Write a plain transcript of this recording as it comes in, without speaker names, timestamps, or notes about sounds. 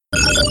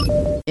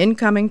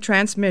Incoming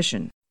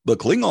transmission. The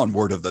Klingon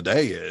word of the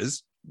day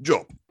is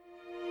Jop.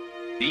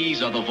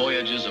 These are the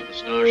voyages of the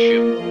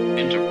starship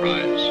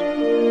Enterprise.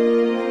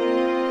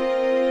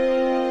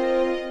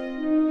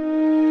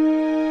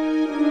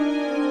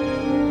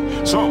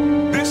 So,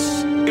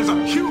 this is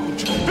a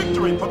huge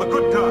victory for the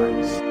good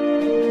guys.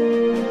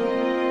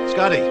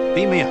 Scotty,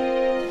 beam me up.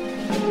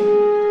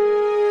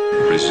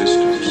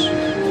 Resistance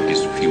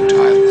is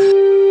futile.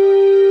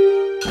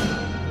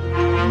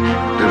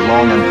 Live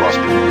long and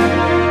prosper.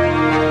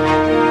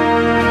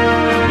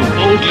 To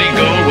boldly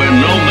go where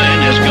no man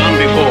has gone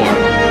before.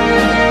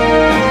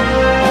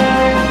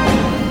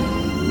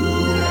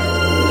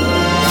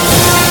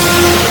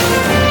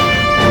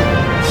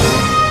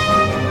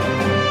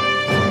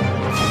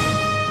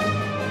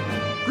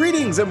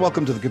 Greetings and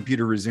welcome to the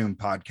Computer Resume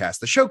podcast,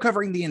 the show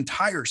covering the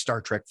entire Star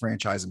Trek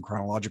franchise in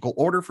chronological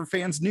order for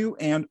fans new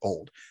and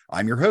old.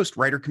 I'm your host,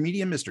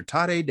 writer-comedian Mr.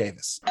 Todd A.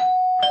 Davis.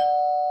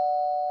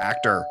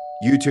 Actor,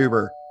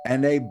 YouTuber,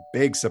 and a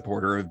big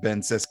supporter of Ben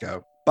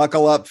Sisko.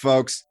 Buckle up,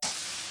 folks.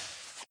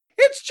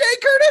 It's J.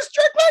 Curtis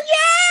Strickland!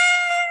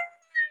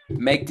 Yay!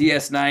 Make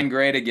DS9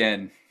 great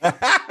again.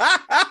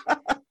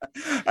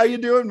 How you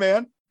doing,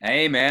 man?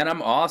 Hey, man,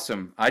 I'm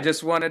awesome. I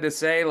just wanted to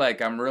say,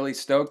 I'm really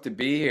stoked to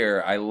be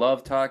here. I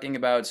love talking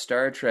about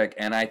Star Trek,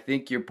 and I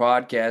think your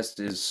podcast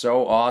is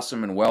so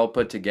awesome and well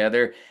put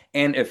together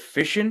and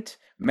efficient.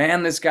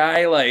 Man, this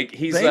guy,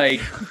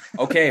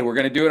 okay, we're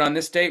going to do it on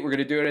this date. We're going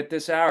to do it at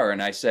this hour.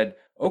 And I said,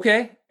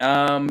 okay,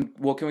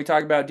 well, can we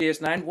talk about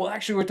DS9? Well,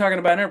 actually, we're talking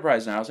about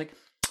Enterprise now. I was like,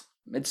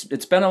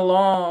 it's been a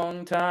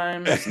long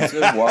time since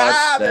I've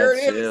watched that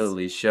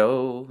silly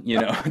show,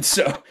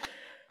 So,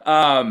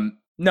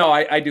 no,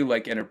 I do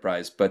like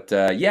Enterprise, but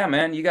yeah,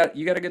 man, you got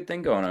a good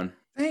thing going on.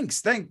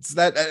 Thanks.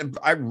 That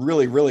I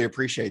really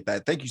appreciate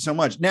that. Thank you so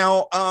much.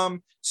 Now,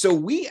 so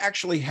we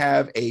actually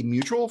have a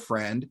mutual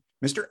friend,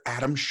 Mr.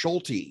 Adam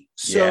Schulte.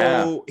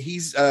 So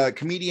he's a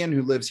comedian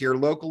who lives here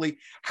locally.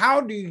 How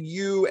do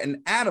you and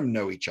Adam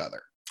know each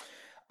other?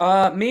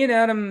 Me and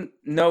Adam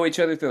know each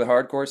other through the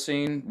hardcore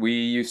scene. We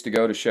used to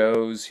go to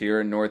shows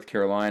here in North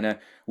Carolina.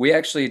 We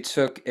actually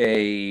took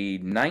a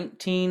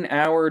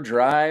 19-hour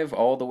drive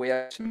all the way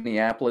up to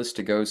Minneapolis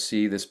to go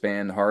see this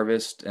band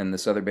Harvest and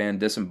this other band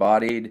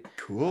Disembodied.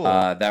 Cool.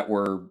 That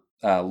were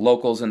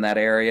locals in that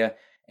area.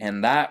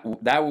 And that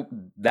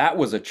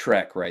was a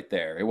trek right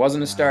there. It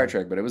wasn't a Star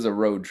Trek, but it was a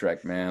road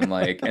trek, man.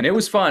 And it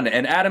was fun.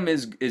 And Adam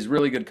is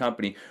really good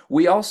company.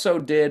 We also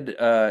did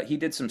he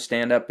did some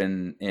stand up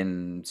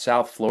in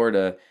South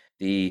Florida.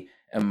 The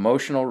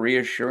Emotional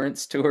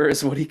Reassurance Tour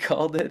is what he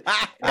called it.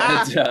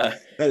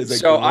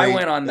 I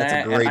went on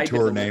that. That's a great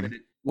tour name.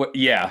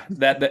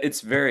 That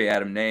it's very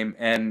Adam name.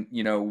 And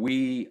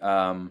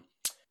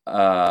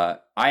I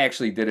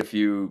actually did a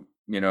few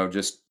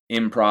just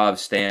improv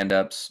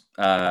stand-ups.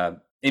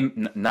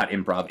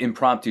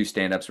 Impromptu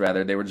stand-ups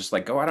rather. They were just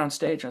like, go out on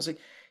stage. And I was like,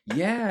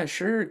 yeah,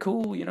 sure,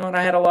 cool, and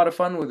I had a lot of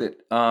fun with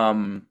it.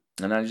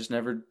 And I just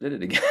never did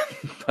it again.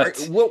 But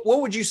right,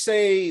 what would you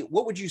say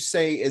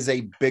is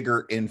a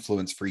bigger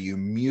influence for you,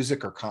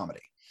 music or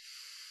comedy?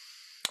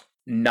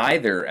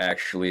 Neither,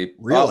 actually.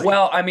 Really?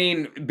 Well, I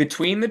mean,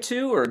 between the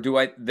two, or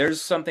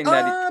there's something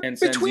that transcends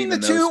between the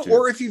even two, those two.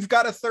 Or if you've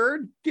got a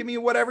third, give me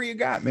whatever you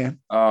got, man.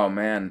 Oh,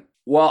 man.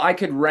 Well, I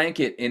could rank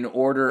it in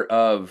order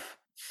of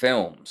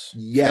films.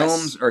 Yes.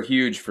 Films are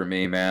huge for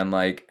me, man.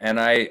 And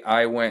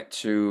I went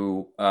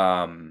to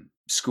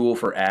school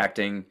for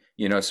acting,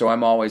 so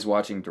I'm always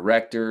watching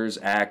directors,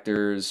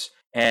 actors,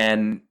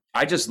 and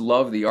I just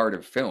love the art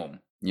of film,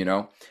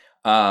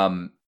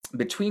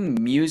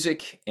 between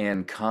music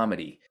and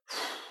comedy.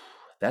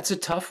 That's a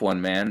tough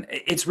one, man.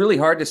 It's really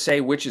hard to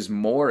say which is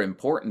more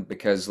important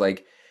because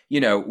when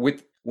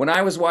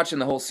I was watching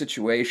the whole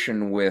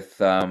situation with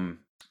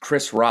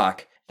Chris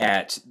Rock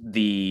at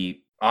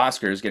the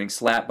Oscars getting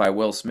slapped by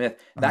Will Smith,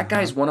 that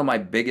guy's one of my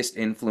biggest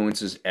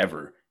influences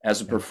ever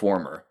as a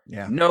performer.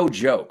 Yeah. No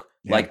joke.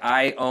 Yeah.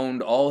 I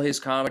owned all his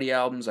comedy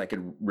albums. I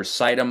could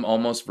recite them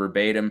almost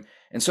verbatim.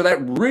 And so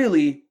that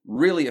really,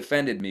 really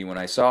offended me when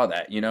I saw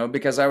that,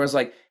 because I was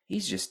like,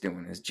 he's just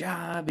doing his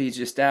job. He's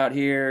just out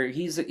here.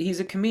 He's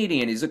a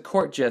comedian. He's a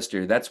court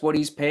jester. That's what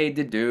he's paid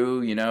to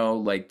do.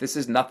 This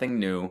is nothing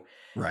new.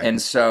 Right.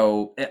 And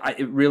so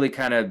it really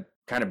kind of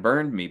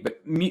burned me.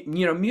 But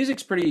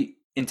music's pretty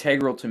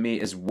integral to me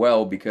as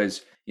well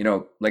because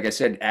like I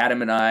said,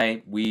 Adam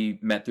and we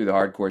met through the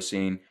hardcore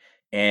scene,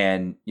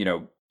 and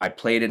I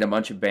played in a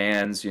bunch of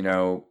bands,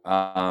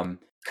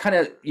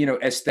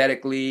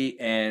 aesthetically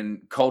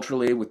and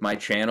culturally with my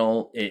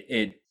channel.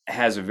 It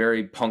has a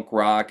very punk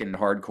rock and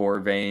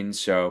hardcore vein.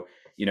 So,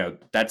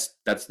 that's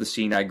the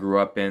scene I grew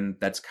up in.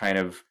 That's kind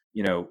of,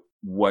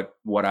 what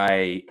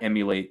I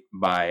emulate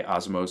by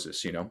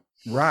osmosis,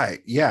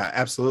 Right. Yeah,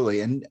 absolutely.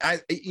 And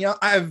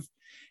I've,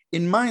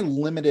 in my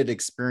limited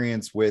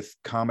experience with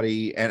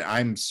comedy, and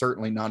I'm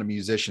certainly not a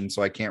musician,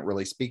 so I can't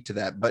really speak to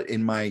that, but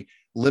in my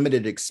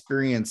limited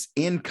experience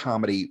in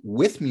comedy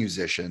with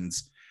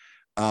musicians,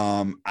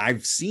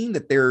 I've seen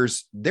that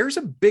there's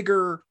a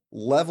bigger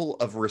level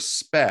of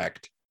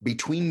respect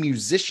between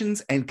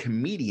musicians and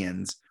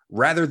comedians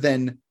rather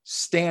than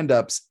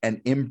stand-ups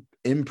and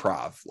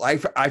improv.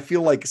 I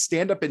feel like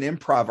stand-up and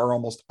improv are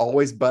almost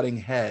always butting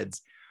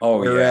heads.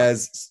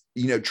 Whereas,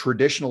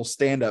 traditional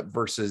stand-up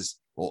versus,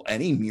 well,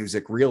 any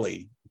music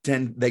really,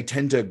 they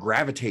tend to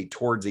gravitate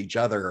towards each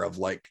other of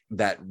like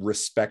that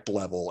respect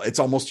level. It's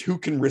almost who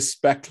can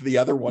respect the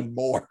other one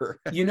more.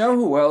 You know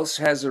who else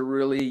has a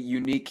really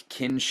unique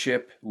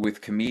kinship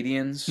with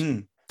comedians?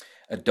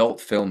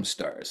 Adult film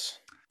stars.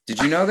 Did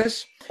you know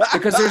this?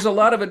 Because there's a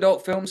lot of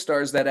adult film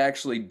stars that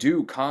actually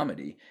do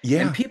comedy.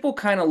 Yeah. And people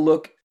kind of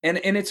look, and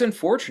it's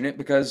unfortunate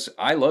because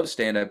I love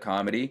stand-up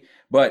comedy,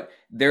 but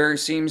there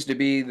seems to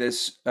be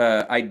this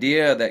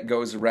idea that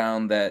goes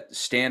around that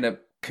stand-up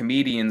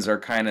comedians are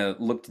kind of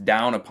looked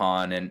down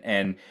upon,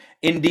 and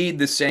indeed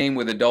the same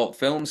with adult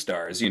film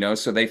stars,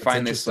 so they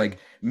find this like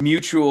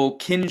mutual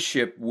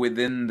kinship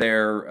within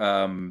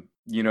their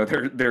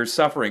their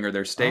suffering or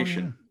their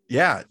station.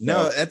 Yeah,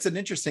 no, that's an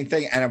interesting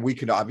thing, and we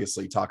could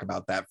obviously talk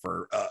about that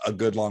for a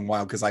good long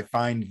while, because I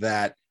find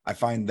that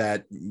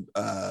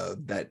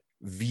that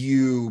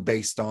view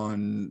based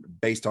on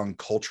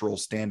cultural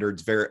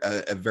standards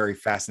a very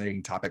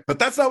fascinating topic. But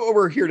that's not what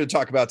we're here to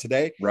talk about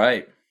today.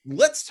 Right.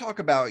 Let's talk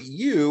about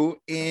you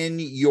in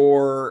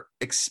your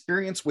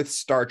experience with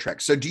Star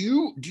Trek. So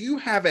do you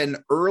have an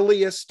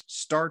earliest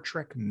Star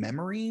Trek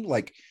memory,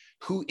 like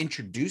who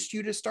introduced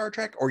you to Star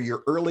Trek, or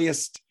your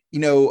earliest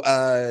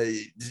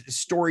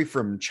story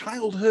from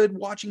childhood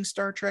watching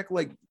Star Trek?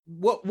 Like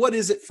what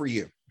is it for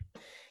you?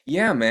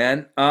 Yeah,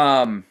 man.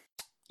 The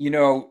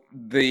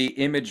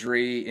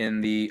imagery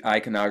in the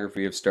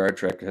iconography of Star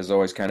Trek has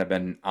always kind of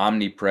been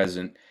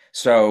omnipresent.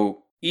 So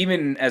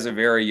even as a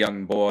very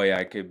young boy,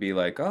 I could be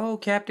like, oh,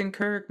 Captain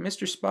Kirk,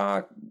 Mr.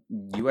 Spock,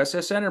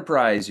 USS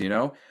Enterprise,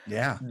 Yeah.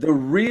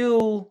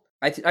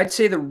 I'd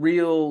say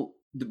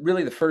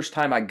really the first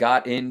time I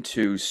got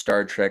into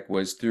Star Trek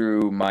was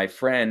through my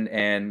friend,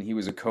 and he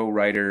was a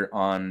co-writer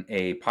on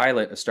a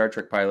Star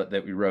Trek pilot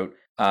that we wrote,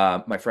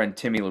 my friend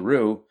Timmy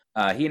LaRue.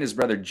 He and his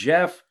brother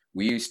Jeff,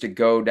 we used to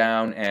go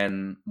down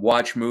and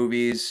watch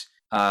movies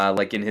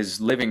like in his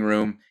living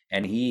room,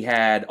 and he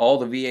had all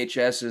the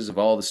VHSs of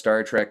all the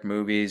Star Trek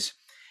movies.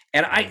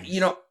 And I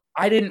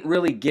didn't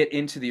really get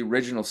into the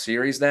original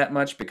series that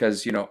much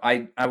because,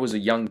 I was a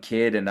young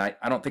kid, and I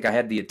don't think I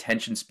had the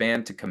attention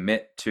span to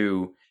commit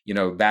to,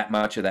 that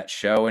much of that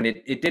show. And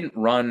it didn't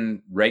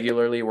run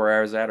regularly where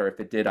I was at, or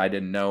if it did, I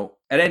didn't know.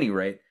 At any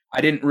rate,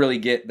 I didn't really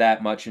get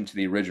that much into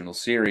the original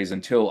series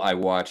until I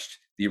watched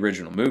the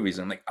original movies.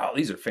 And I'm like, oh,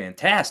 these are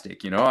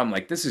fantastic. I'm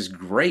like, this is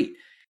great.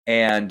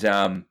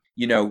 And,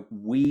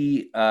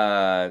 we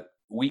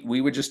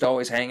would just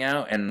always hang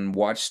out and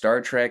watch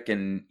Star Trek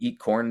and eat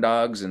corn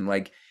dogs. And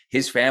like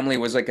his family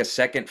was like a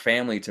second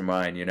family to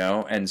mine,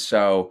 And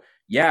so,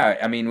 yeah,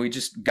 I mean, we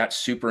just got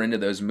super into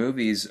those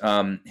movies.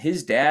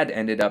 His dad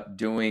ended up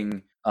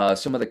doing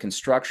some of the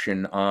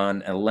construction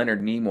on a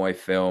Leonard Nimoy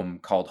film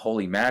called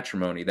Holy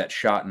Matrimony that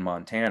shot in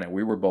Montana.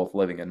 We were both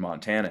living in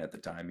Montana at the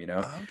time,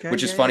 Okay,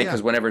 which is funny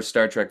because whenever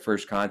Star Trek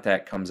First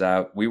Contact comes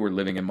out, we were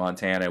living in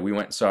Montana. We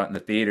went and saw it in the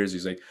theaters.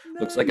 He's like,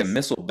 looks like a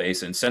missile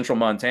base in central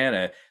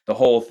Montana. The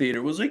whole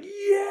theater was like,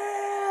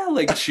 yeah,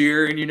 like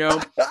cheering,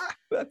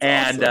 That's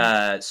and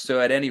awesome. So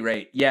at any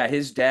rate, yeah,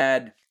 his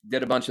dad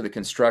did a bunch of the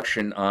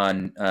construction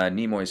on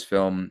Nimoy's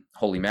film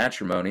Holy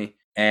Matrimony.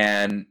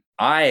 And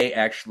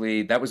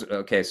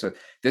so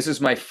this is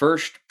my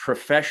first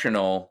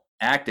professional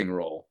acting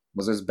role,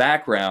 was his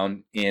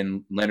background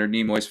in Leonard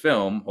Nimoy's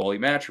film Holy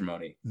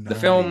Matrimony. Nice. The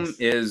film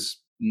is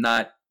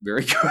not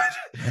very good.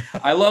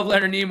 I love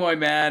Leonard Nimoy,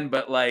 man,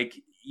 but like,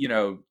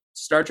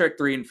 Star Trek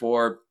 3 and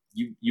 4,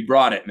 you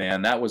brought it,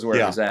 man. That was where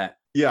it was at.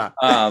 Yeah.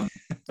 But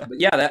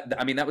yeah,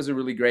 that was a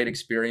really great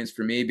experience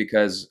for me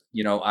because,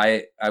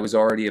 I was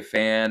already a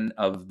fan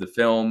of the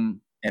film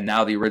and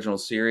now the original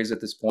series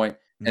at this point.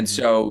 And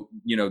so,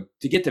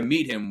 to get to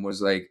meet him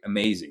was like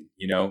amazing,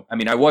 I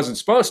mean, I wasn't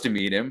supposed to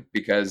meet him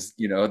because,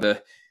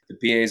 the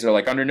PAs are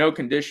like, under no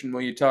condition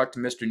will you talk to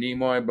Mr.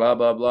 Nimoy, blah,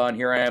 blah, blah. And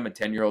here I am, a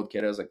 10-year-old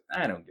kid. I was like,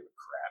 I don't give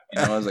a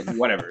crap. I was like,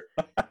 whatever.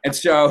 And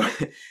so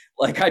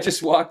like, I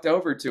just walked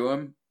over to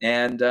him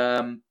and,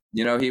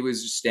 he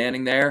was just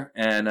standing there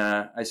and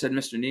I said,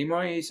 Mr.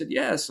 Nimoy? He said,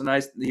 yes. And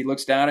he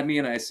looks down at me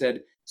and I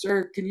said,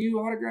 sir, can you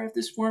autograph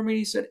this for me?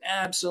 He said,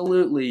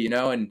 absolutely,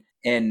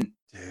 and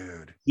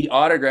dude, he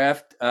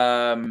autographed,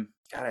 God,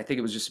 I think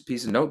it was just a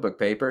piece of notebook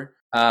paper.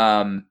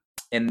 And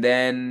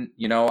then,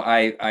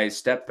 I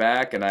stepped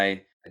back and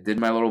I did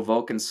my little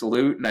Vulcan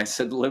salute and I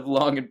said, live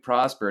long and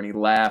prosper. And he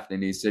laughed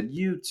and he said,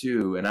 you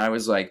too. And I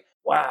was like,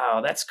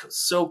 wow, that's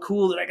so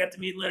cool that I got to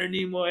meet Leonard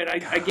Nimoy. And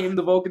I gave him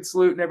the Vulcan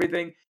salute and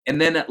everything.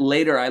 And then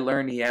later I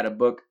learned he had a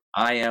book,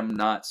 I Am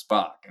Not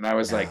Spock. And I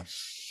was like,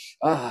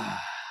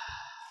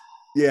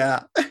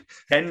 yeah.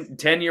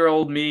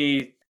 10-year-old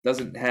me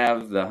doesn't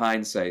have the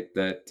hindsight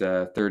that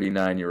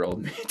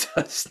 39-year-old me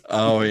does.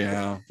 Oh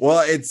yeah.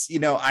 Well, it's,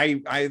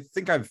 I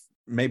think I've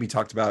maybe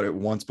talked about it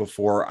once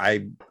before.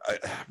 I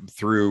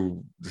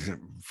through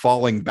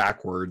falling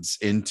backwards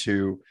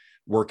into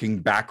working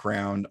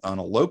background on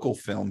a local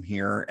film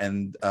here,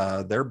 and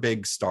their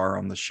big star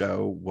on the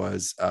show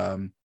was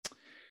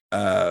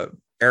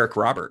Eric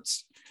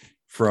Roberts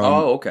from.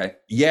 Oh, okay.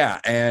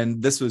 Yeah,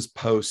 and this was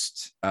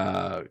post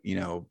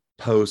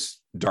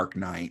Dark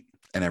Knight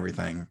and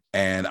everything.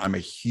 And I'm a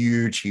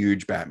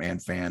huge Batman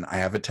fan. I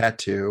have a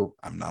tattoo.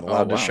 I'm not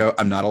allowed to show.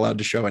 I'm not allowed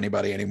to show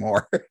anybody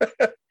anymore. Do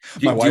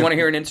you want to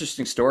hear an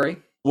interesting story?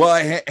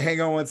 Well,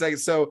 hang on one second.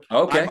 So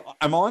okay,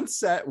 I'm on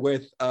set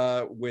with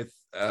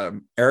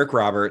Eric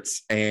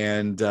Roberts,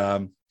 and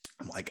I'm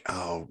like,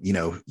 oh,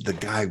 the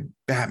guy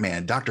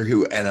Batman, Doctor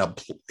Who, and a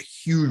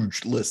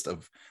huge list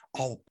of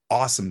all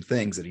awesome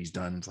things that he's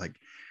done. It's like,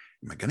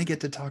 am I gonna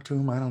get to talk to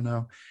him? I don't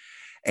know.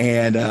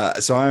 And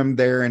so I'm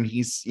there, and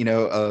he's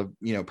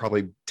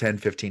probably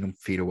 10-15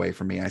 feet away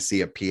from me. I see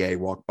a PA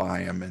walk by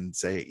him and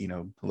say,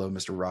 hello,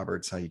 Mr.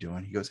 Roberts, how you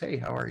doing? He goes, hey,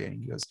 how are you? And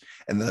he goes,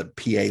 and the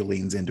PA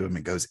leans into him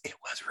and goes, it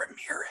was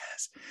Ramirez.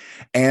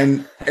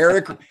 And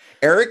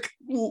Eric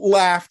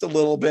laughed a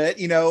little bit.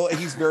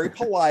 He's very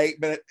polite,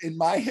 but in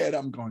my head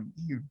I'm going,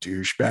 you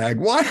douchebag,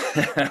 why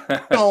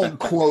don't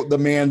quote the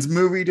man's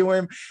movie to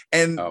him?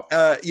 And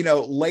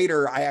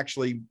later I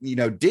actually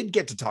did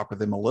get to talk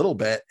with him a little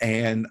bit,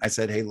 and I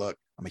said, hey, look,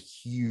 I'm a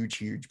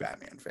huge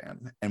Batman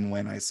fan, and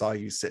when I saw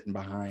you sitting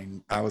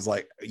behind, I was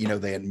like,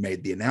 they had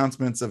made the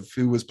announcements of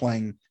who was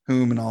playing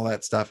whom and all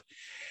that stuff.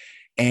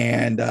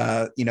 And,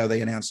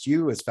 they announced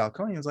you as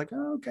Falcone. I was like,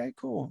 oh, okay,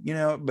 cool.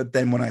 But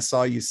then when I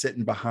saw you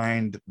sitting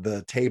behind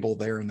the table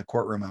there in the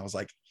courtroom, I was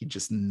like, he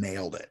just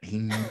nailed it. He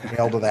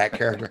nailed that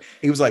character.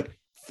 He was like,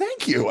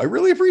 thank you. I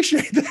really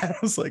appreciate that. I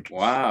was like,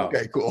 wow,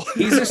 okay, cool.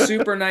 He's a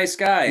super nice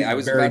guy. I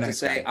was about to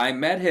say, I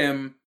met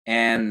him,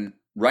 and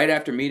right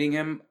after meeting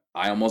him,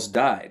 I almost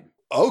died.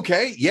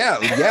 Okay. Yeah.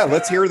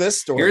 Let's hear this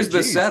story. Here's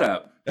the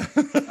setup.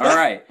 All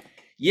right.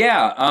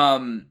 Yeah.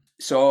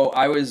 So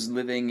I was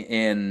living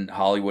in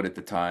Hollywood at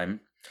the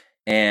time,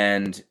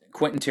 and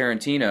Quentin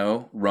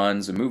Tarantino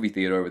runs a movie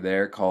theater over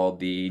there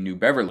called the New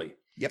Beverly.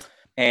 Yep.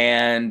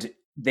 And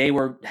they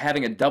were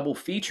having a double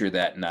feature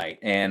that night,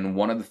 and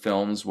one of the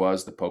films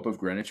was The Pope of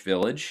Greenwich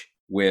Village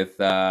with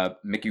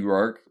Mickey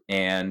Rourke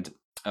and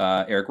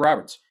Eric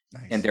Roberts.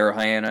 Nice. And Daryl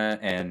Hannah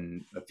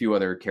and a few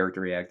other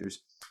character actors.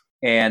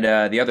 And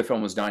the other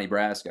film was Donnie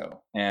Brasco.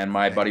 And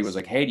my buddy was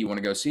like, hey, do you want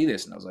to go see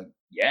this? And I was like,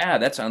 yeah,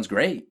 that sounds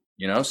great.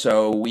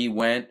 So we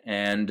went,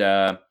 and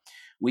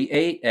we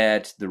ate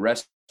at the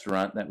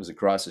restaurant that was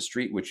across the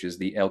street, which is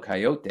the El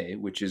Coyote,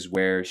 which is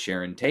where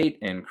Sharon Tate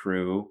and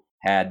crew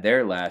had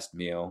their last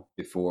meal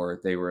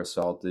before they were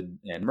assaulted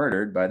and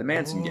murdered by the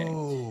Manson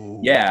gang.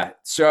 Yeah.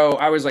 So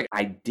I was like,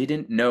 I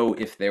didn't know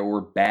if there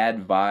were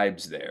bad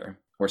vibes there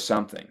or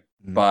something,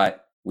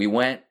 but we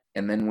went,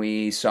 and then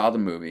we saw the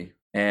movie,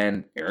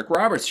 and Eric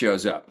Roberts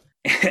shows up,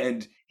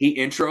 and he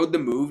introed the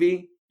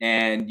movie,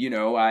 and,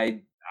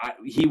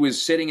 he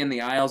was sitting in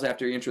the aisles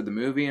after he introed the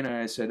movie, and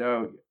I said,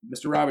 oh,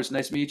 Mr. Roberts,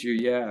 nice to meet you.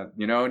 Yeah.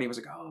 And he was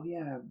like, oh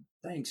yeah,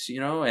 thanks.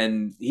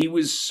 And he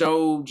was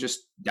so just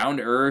down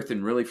to earth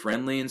and really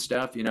friendly and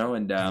stuff,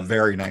 and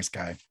very nice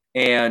guy.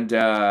 And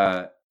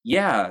then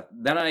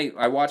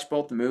I watched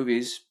both the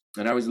movies,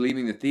 and I was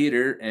leaving the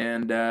theater,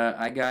 and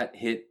I got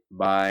hit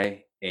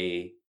by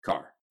a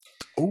car.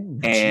 Oh,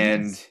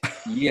 and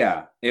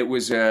yeah, it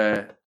was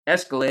a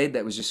Escalade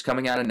that was just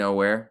coming out of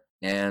nowhere,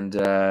 and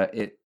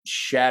it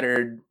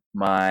shattered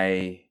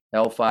my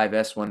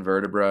L5-S1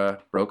 vertebra,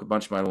 broke a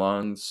bunch of my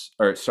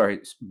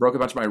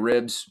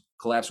ribs,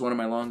 collapsed one of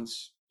my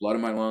lungs, blood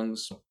in my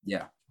lungs.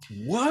 Yeah.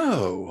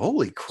 Whoa,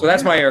 holy crap. So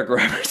that's my Eric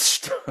Roberts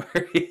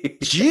story.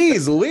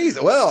 Jeez Louise.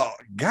 Well,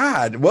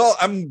 God. Well,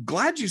 I'm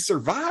glad you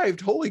survived.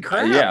 Holy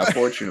crap. Yeah,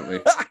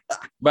 fortunately.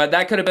 But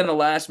that could have been the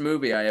last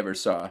movie I ever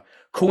saw.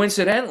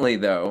 Coincidentally,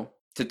 though,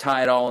 to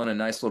tie it all in a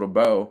nice little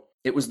bow,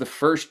 it was the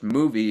first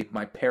movie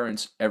my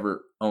parents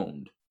ever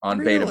owned on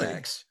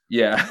Betamax.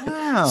 Yeah.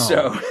 Wow.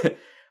 So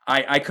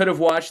I could have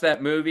watched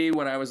that movie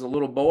when I was a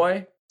little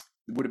boy.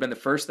 It would have been the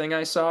first thing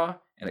I saw,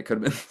 and it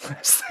could have been the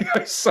last thing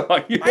I saw.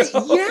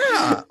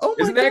 Yeah. Oh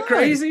my Isn't that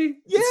crazy?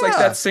 Yeah. It's like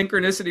that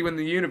synchronicity in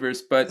the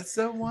universe, but that's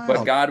so wild.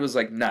 But God was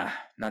like, nah,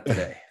 not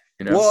today.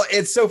 Well,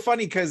 it's so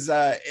funny because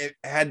it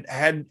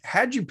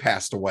had you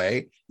passed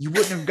away, you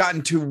wouldn't have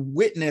gotten to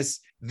witness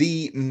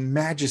the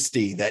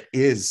majesty that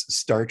is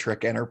Star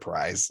Trek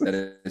Enterprise.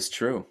 That is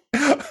true.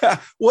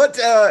 What?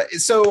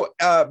 So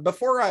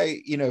before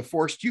I,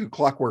 forced you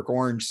Clockwork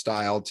Orange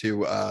style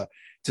to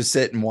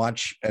sit and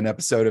watch an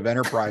episode of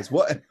Enterprise,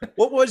 what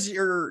was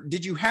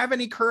did you have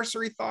any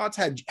cursory thoughts?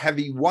 Have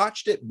you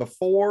watched it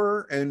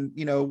before? And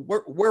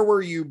where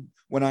were you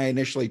when I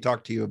initially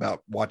talked to you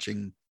about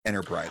watching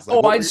Enterprise?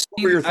 I'd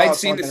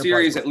seen the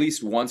series at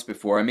least once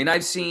before. I mean,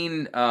 I've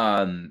seen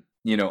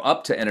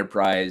up to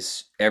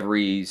Enterprise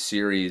every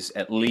series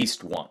at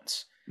least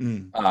once.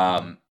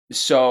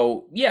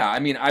 So yeah, I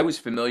mean, I was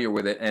familiar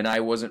with it, and I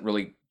wasn't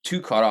really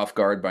too caught off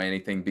guard by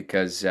anything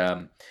because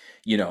I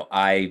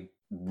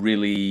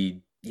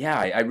really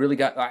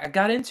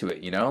got into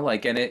it,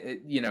 and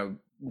it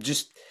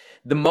just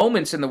the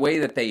moments and the way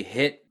that they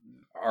hit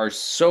are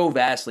so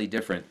vastly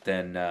different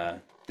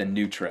than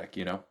New Trek,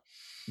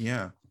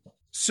 Yeah.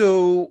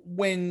 So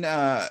when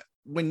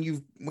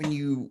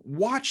you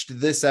watched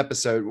this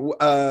episode,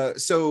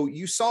 so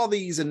you saw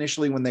these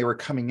initially when they were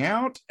coming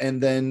out,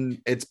 and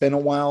then it's been a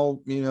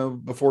while,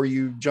 before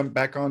you jump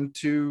back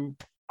onto.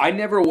 I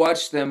never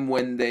watched them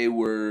when they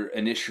were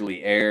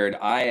initially aired.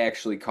 I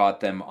actually caught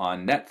them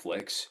on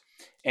Netflix.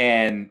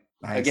 And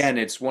Nice. again,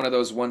 it's one of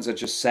those ones that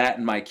just sat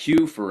in my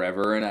queue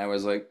forever. And I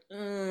was like,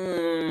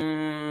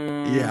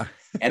 Yeah.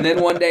 And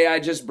then one day I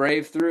just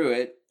braved through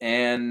it,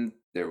 and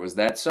there was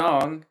that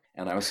song.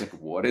 And I was like,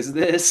 what is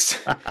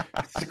this?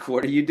 Like,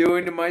 what are you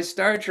doing to my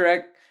Star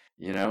Trek?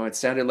 It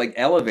sounded like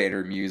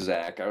elevator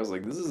music. I was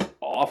like, this is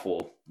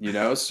awful,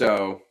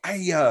 so.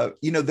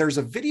 There's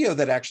a video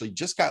that actually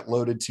just got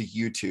loaded to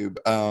YouTube,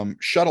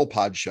 Shuttle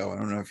Pod Show. I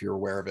don't know if you're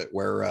aware of it,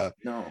 where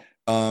No.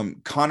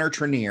 Connor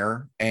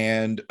Trenier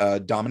and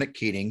Dominic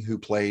Keating, who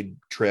played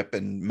Trip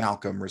and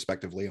Malcolm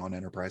respectively on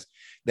Enterprise,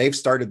 they've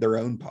started their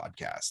own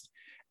podcast.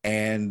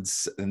 And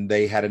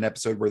they had an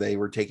episode where they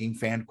were taking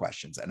fan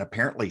questions, and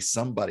apparently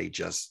somebody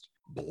just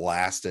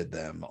blasted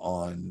them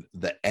on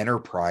the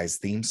Enterprise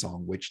theme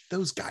song, which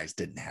those guys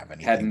didn't have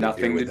anything Had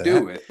nothing to to do do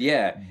with. with.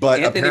 Yeah.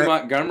 But Anthony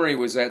Montgomery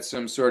was at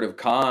some sort of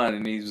con,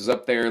 and he was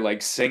up there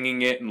like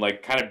singing it and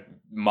like kind of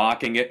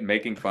mocking it and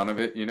making fun of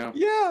it,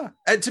 Yeah.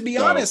 And to be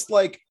honest,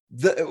 like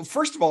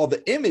first of all,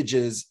 the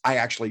images I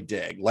actually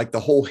dig, like the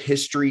whole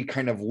history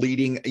kind of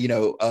leading,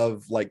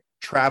 of like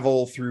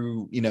travel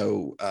through,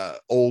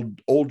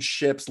 old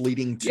ships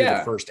leading to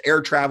the first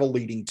air travel,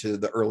 leading to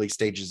the early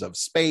stages of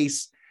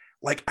space.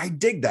 Like, I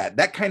dig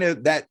that kind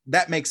of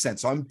that makes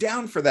sense. So I'm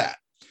down for that.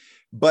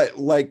 But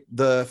like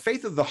the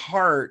Faith of the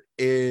Heart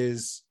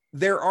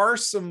there are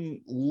some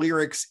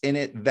lyrics in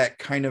it that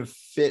kind of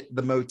fit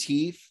the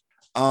motif.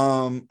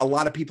 A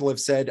lot of people have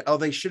said, oh,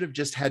 they should have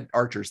just had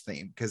Archer's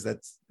theme, because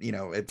that's,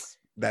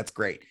 that's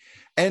great.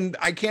 And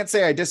I can't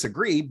say I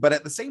disagree, but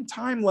at the same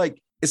time,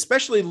 like,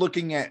 especially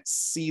looking at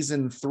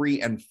season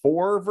 3 and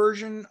 4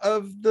 version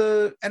of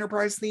the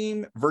Enterprise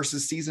theme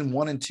versus season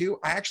 1 and 2,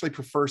 I actually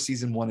prefer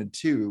season 1 and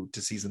 2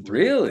 to season 3.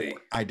 Really?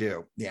 I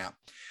do. Yeah.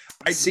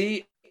 I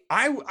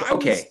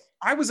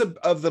was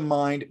of the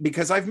mind,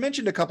 because I've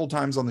mentioned a couple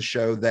times on the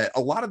show that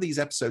a lot of these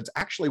episodes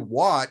actually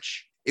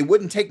it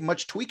wouldn't take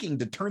much tweaking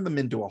to turn them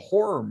into a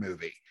horror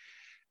movie.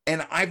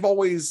 And I've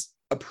always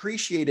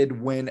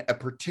appreciated when a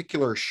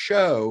particular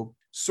show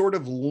sort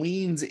of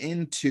leans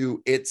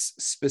into its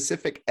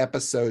specific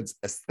episode's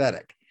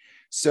aesthetic.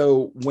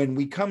 So when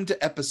we come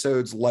to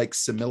episodes like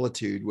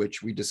Similitude,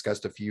 which we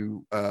discussed a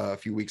few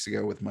weeks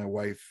ago with my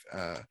wife,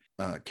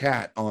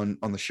 Kat, on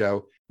the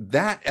show,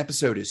 that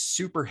episode is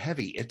super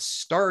heavy. It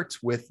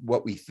starts with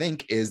what we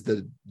think is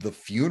the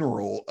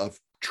funeral of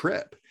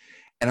Trip.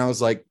 And I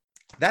was like,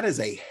 that is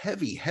a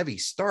heavy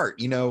start.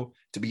 To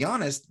be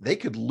honest, they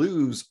could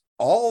lose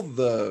all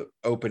the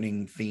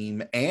opening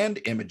theme and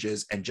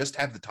images and just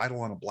have the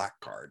title on a black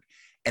card,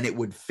 and it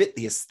would fit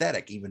the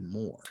aesthetic even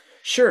more.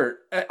 Sure.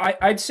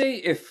 I'd say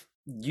if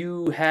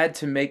you had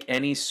to make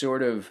any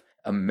sort of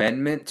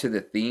amendment to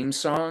the theme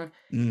song,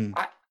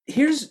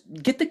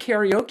 get the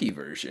karaoke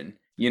version,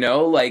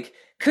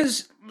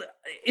 because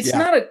it's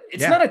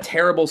not a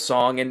terrible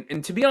song.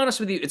 And to be honest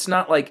with you, it's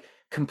not like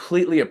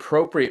completely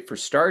appropriate for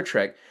Star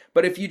Trek,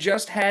 but if you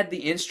just had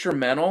the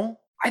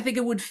instrumental, I think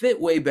it would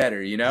fit way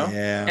better,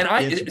 Yeah. And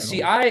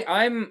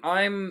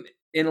I'm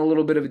in a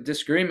little bit of a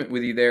disagreement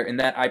with you there, in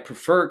that I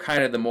prefer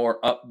kind of the more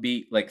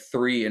upbeat, like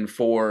 3 and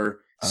 4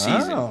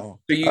 season. Oh,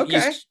 so you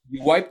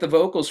wipe the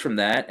vocals from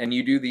that and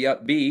you do the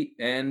upbeat,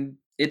 and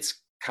it's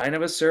kind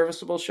of a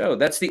serviceable show.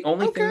 That's the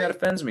only thing that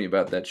offends me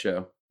about that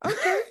show.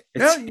 Okay.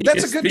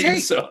 That's a good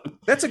take.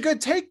 That's a good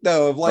take,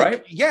 though, of like,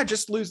 right?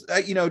 Just lose,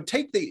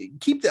 keep the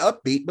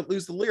upbeat, but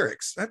lose the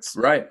lyrics. That's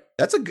right.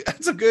 That's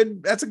a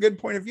good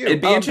point of view.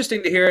 It'd be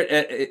interesting to hear it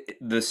at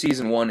the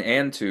season 1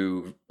 and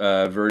 2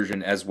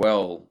 version as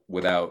well,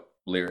 without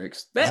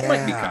lyrics. That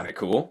might be kind of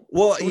cool.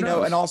 Well,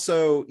 and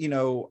also,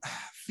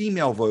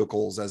 female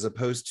vocals as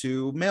opposed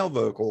to male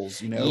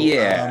vocals,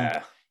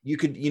 Yeah. You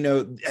could,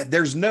 look,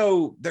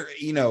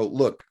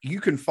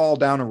 you can fall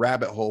down a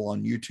rabbit hole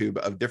on YouTube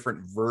of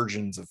different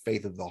versions of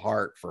Faith of the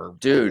Heart for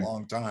a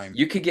long time.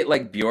 You could get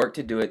like Bjork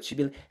to do it. She'd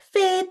be like,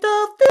 Faith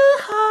of the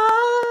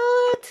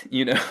Heart,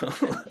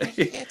 I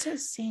get to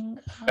sing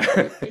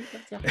Faith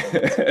of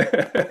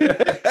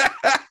the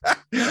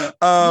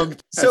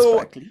Heart.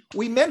 So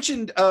we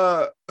mentioned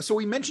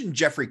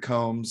Jeffrey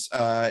Combs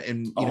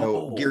and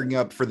gearing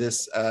up for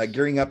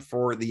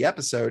the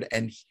episode,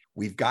 and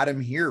we've got him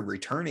here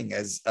returning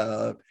as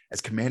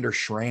Commander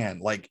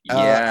Shran. Like,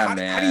 man.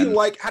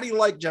 How do you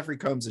like Jeffrey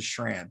Combs as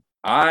Shran?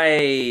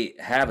 I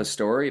have a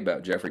story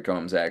about Jeffrey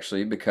Combs,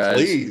 actually,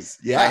 because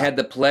I had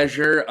the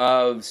pleasure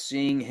of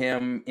seeing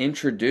him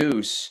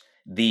introduce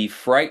the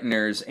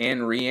Frighteners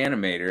and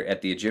Reanimator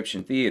at the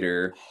Egyptian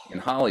Theater in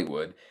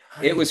Hollywood.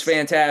 Nice. It was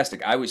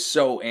fantastic. I was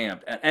so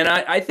amped. And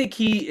I think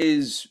he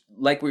is,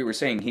 like we were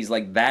saying, he's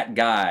like that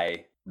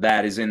guy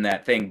that is in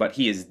that thing, but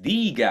he is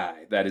the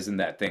guy that is in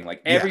that thing.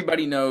 Like,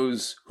 everybody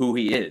knows who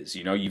he is.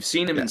 You've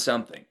seen him in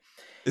something.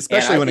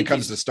 Especially when it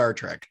comes to Star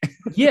Trek.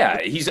 Yeah,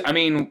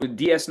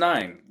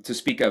 DS9, to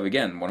speak of,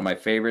 again, one of my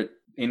favorite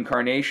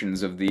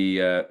incarnations of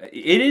it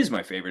is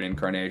my favorite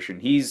incarnation.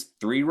 He's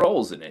 3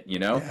 roles in it,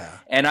 Yeah.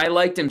 And I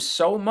liked him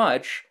so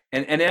much,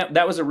 and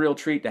that was a real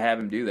treat to have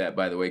him do that,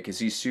 by the way, because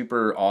he's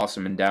super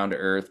awesome and down to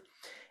earth.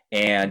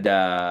 And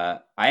I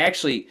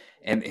actually,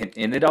 and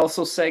it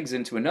also segs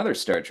into another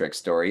Star Trek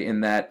story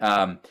in that,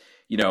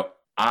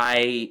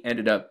 I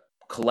ended up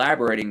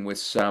collaborating with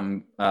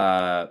some,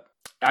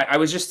 I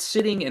was just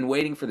sitting and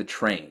waiting for the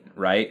train,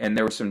 right? And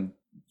there were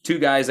 2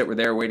 guys that were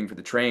there waiting for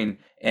the train,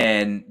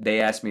 and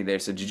they asked me, they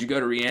said, "Did you go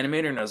to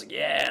Reanimator?" And I was like,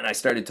 "Yeah." And I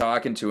started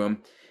talking to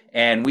them,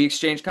 and we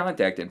exchanged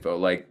contact info.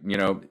 Like,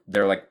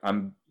 they're like,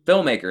 "I'm a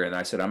filmmaker," and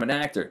I said, "I'm an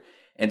actor."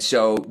 And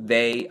so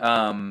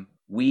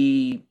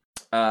we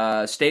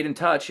stayed in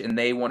touch, and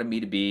they wanted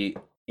me to be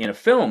in a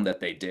film that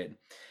they did.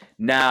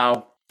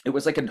 Now, it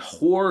was like a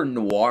horror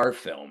noir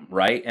film,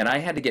 right? And I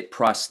had to get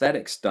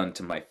prosthetics done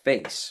to my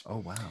face. Oh,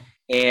 wow.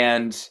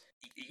 And,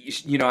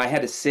 I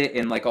had to sit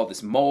in like all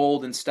this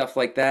mold and stuff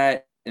like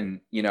that. And,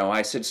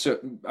 I said, so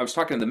I was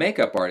talking to the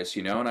makeup artist,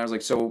 and I was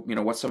like, so,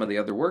 what's some of the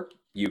other work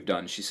you've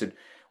done? She said,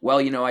 well,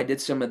 I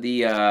did some of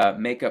the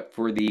makeup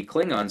for the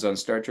Klingons on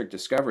Star Trek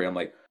Discovery. I'm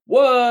like,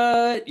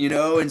 what?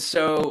 And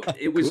so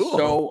it was Cool.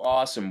 so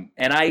awesome.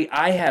 And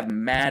I have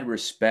mad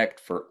respect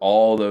for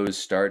all those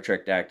Star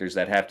Trek actors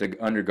that have to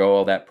undergo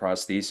all that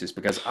prosthesis,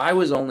 because I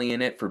was only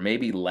in it for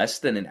maybe less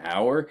than an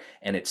hour,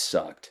 and it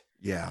sucked.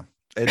 Yeah.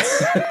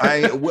 It's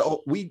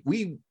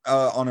we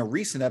on a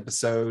recent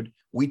episode,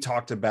 we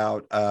talked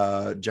about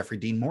Jeffrey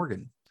Dean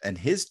Morgan and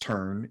his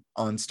turn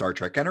on Star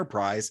Trek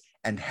Enterprise,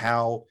 and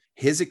how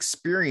his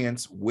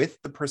experience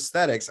with the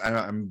prosthetics.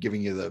 I'm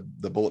giving you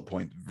the bullet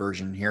point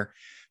version here,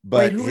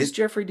 but wait, who was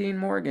Jeffrey Dean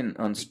Morgan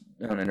on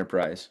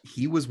Enterprise?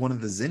 He was one of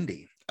the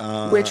Xindi.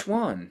 Which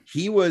one?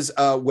 He was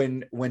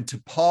when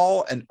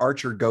T'Pol and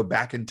Archer go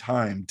back in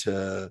time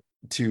to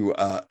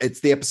it's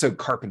the episode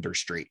Carpenter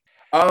Street.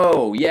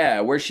 Oh yeah,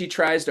 where she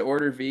tries to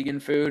order vegan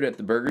food at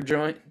the burger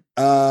joint.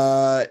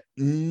 No.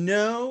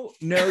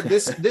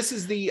 This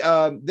is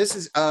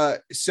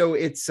so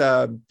it's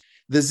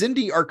the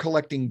Xindi are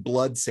collecting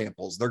blood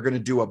samples. They're going to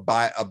do a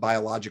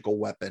biological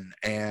weapon,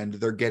 and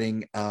they're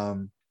getting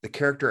the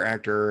character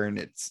actor, and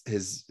it's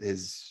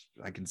his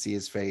I can see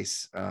his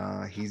face.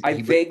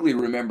 I vaguely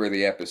remember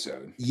the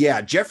episode. Yeah,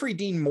 Jeffrey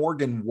Dean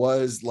Morgan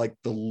was like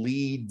the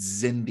lead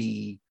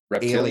Xindi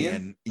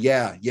reptilian.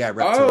 Yeah,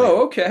 reptilian.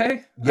 Oh,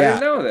 okay. Yeah. I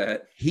didn't know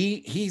that.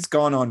 He's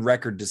gone on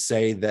record to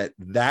say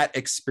that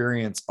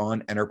experience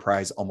on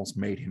Enterprise almost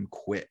made him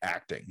quit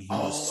acting.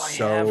 I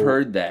have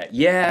heard that.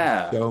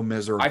 Yeah. So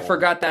miserable. I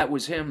forgot that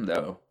was him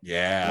though.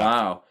 Yeah.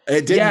 Wow.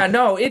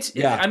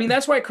 Yeah. I mean,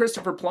 that's why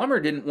Christopher Plummer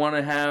didn't want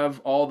to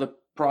have all the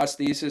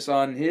prosthesis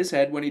on his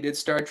head when he did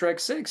Star Trek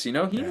 6. He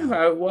knew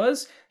how it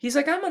was. He's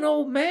like, I'm an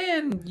old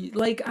man.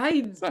 Like,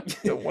 I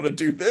don't want to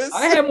do this.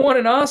 I haven't won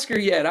an Oscar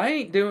yet. I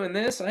ain't doing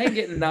this. I ain't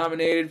getting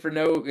nominated for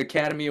no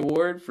Academy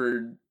Award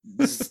for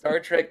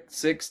Star Trek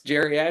 6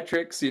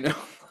 geriatrics,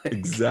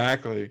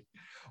 Exactly.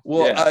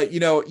 Well,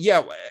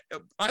 yeah.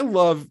 I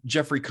love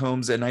Jeffrey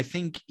Combs, and I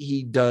think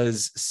he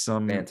does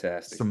some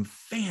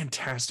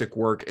fantastic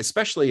work,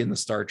 especially in the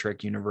Star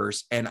Trek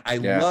universe. And I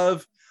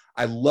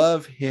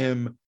love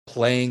him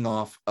playing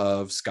off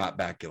of Scott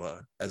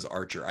Bakula as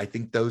Archer. I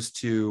think those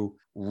two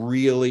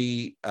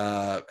really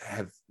over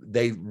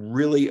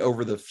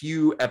the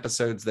few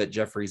episodes that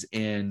Jeffrey's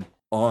in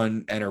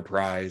on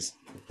Enterprise,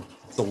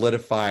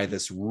 solidify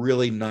this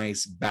really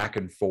nice back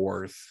and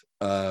forth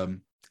of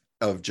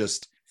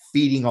just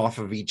feeding off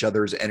of each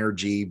other's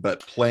energy, but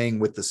playing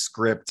with the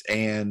script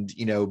and,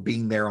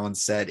 being there on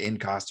set in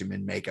costume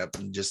and makeup,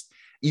 and just,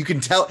 you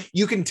can tell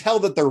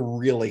that they're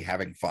really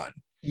having fun.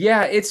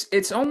 Yeah,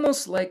 it's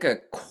almost like a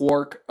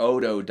Quark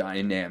Odo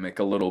dynamic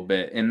a little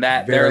bit, in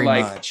that Very they're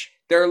much.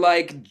 they're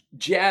like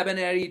jabbing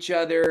at each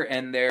other,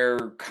 and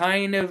they're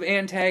kind of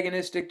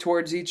antagonistic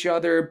towards each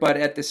other, but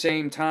at the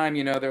same time,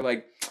 they're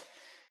like,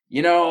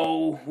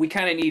 we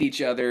kind of need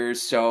each other,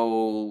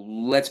 so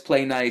let's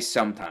play nice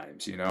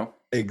sometimes,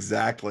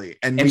 Exactly.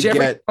 And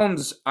Jeffrey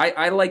Combs,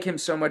 I like him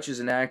so much as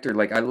an actor.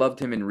 Like, I loved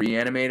him in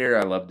Reanimator.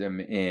 I loved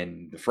him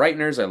in The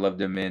Frighteners. I loved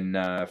him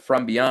in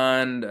From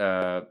Beyond,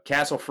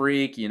 Castle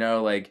Freak,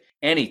 like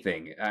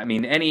anything. I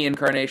mean, any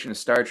incarnation of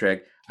Star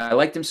Trek. I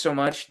liked him so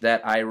much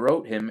that I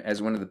wrote him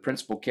as one of the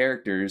principal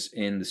characters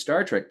in the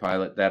Star Trek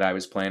pilot that I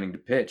was planning to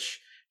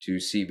pitch to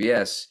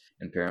CBS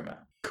and Paramount.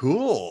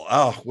 Cool.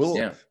 Oh,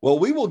 well,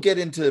 we will get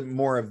into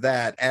more of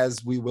that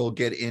as we will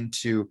get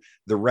into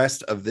the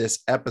rest of this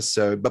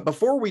episode. But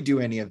before we do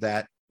any of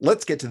that,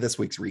 let's get to this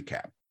week's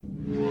recap.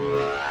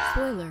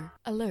 Spoiler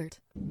alert.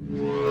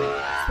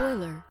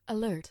 Spoiler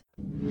alert.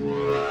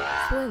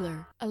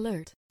 Spoiler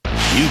alert.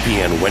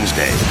 UPN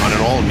Wednesday on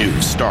an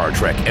all-new Star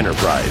Trek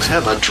Enterprise.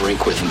 Have a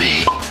drink with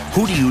me.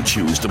 Who do you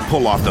choose to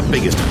pull off the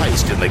biggest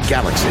heist in the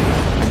galaxy?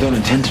 I don't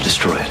intend to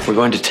destroy it. We're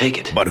going to take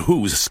it. But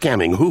who's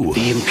scamming who?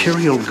 The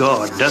Imperial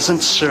Guard doesn't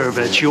serve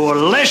at your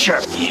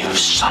leisure. You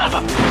son of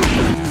a...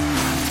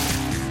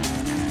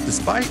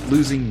 Despite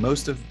losing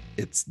most of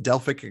its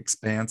Delphic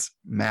Expanse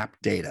map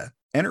data,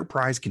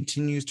 Enterprise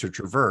continues to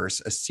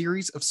traverse a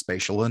series of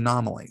spatial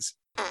anomalies.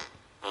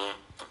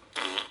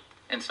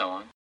 And so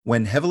on.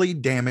 When heavily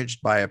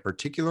damaged by a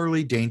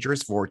particularly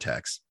dangerous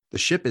vortex, the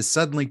ship is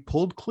suddenly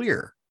pulled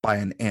clear by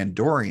an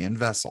Andorian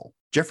vessel.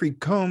 Jeffrey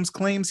Combs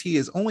claims he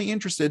is only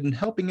interested in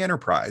helping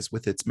Enterprise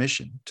with its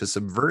mission to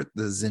subvert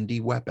the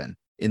Xindi weapon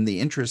in the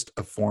interest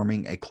of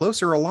forming a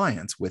closer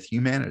alliance with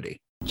humanity.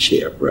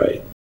 Yeah,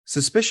 right.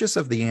 Suspicious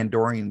of the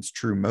Andorians'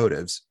 true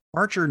motives,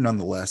 Archer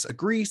nonetheless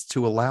agrees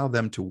to allow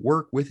them to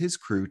work with his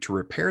crew to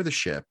repair the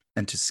ship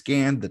and to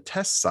scan the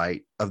test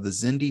site of the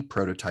Xindi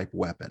prototype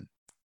weapon.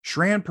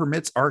 Shran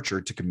permits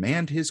Archer to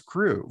command his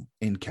crew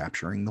in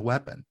capturing the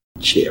weapon.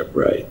 Yeah,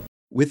 right.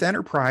 With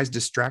Enterprise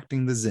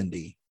distracting the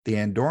Xindi, the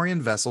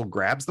Andorian vessel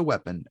grabs the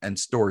weapon and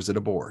stores it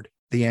aboard.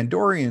 The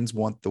Andorians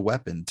want the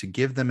weapon to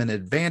give them an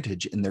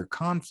advantage in their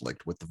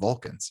conflict with the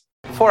Vulcans.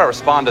 Before I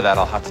respond to that,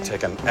 I'll have to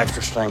take an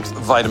extra strength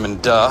vitamin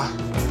duh.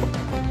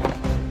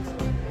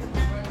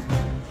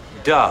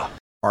 Duh.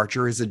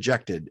 Archer is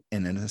ejected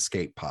in an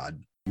escape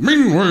pod.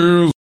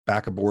 Meanwhile,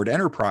 Back aboard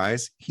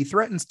Enterprise, he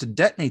threatens to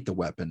detonate the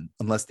weapon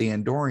unless the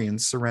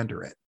Andorians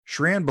surrender it.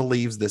 Shran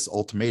believes this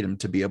ultimatum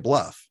to be a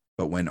bluff,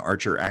 but when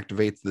Archer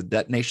activates the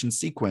detonation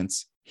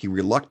sequence, he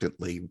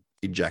reluctantly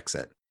ejects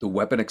it. The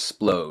weapon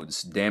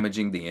explodes,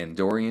 damaging the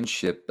Andorian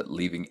ship but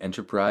leaving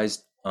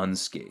Enterprise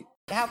unscathed.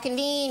 How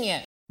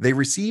convenient. They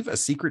receive a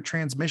secret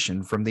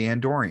transmission from the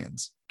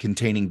Andorians,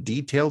 containing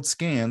detailed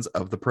scans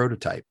of the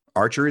prototype.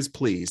 Archer is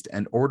pleased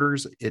and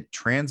orders it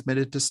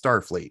transmitted to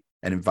Starfleet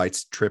and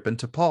invites Trip and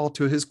T'Pol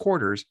to his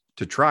quarters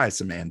to try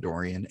some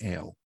Andorian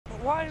ale.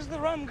 Why is the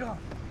rum gone?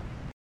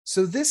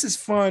 So this is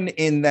fun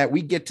in that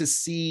we get to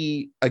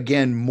see,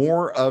 again,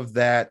 more of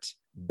that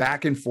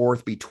back and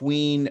forth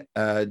between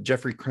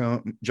Jeffrey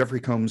Combs,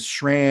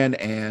 Shran,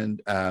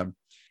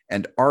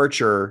 and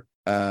Archer.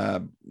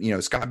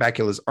 Scott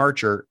Bakula's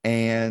Archer,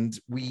 and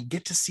we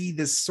get to see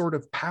this sort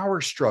of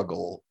power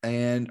struggle.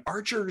 And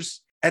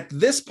at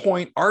this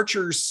point,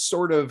 Archer's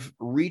sort of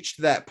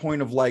reached that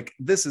point of like,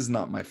 this is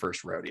not my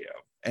first rodeo.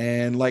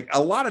 And like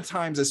a lot of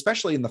times,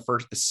 especially in the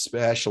first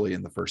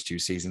two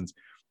seasons,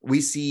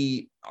 we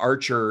see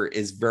Archer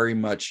is very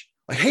much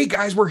like, hey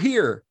guys, we're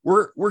here.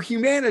 We're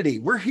humanity.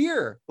 We're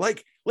here.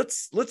 Like,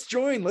 let's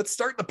join. Let's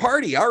start the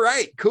party. All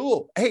right,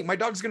 cool. Hey, my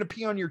dog's going to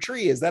pee on your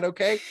tree. Is that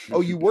okay?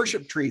 Oh, you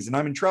worship trees and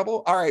I'm in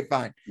trouble. All right,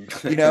 fine.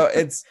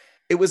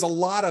 It was a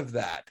lot of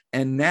that.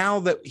 And now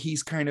that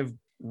he's kind of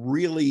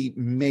really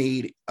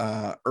made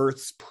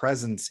Earth's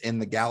presence in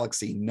the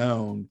galaxy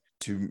known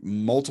to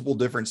multiple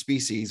different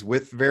species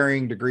with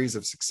varying degrees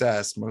of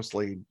success,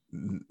 mostly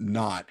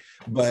not.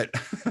 But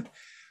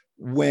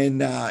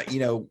when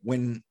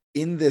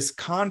in this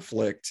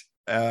conflict,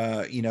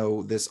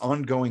 this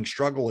ongoing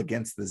struggle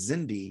against the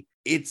Xindi,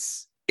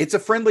 it's a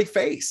friendly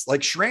face.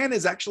 Like Shran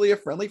is actually a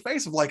friendly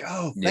face of like,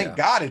 oh, thank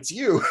God it's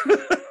you.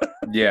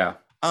 Yeah.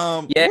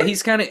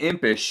 He's kind of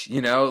impish,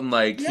 and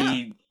like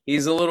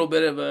he's a little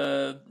bit of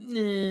a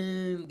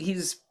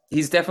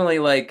he's definitely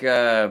like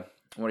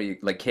what are you,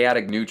 like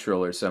chaotic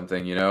neutral or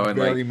something, and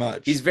very like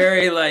much. He's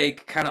very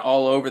like kind of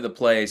all over the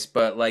place,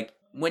 but like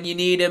when you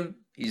need him,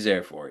 he's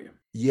there for you.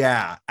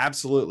 Yeah,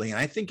 absolutely. And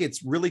I think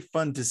it's really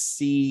fun to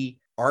see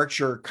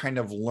Archer kind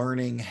of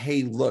learning,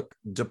 hey, look,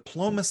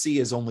 diplomacy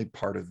is only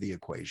part of the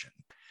equation.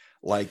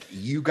 Like,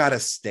 you got to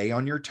stay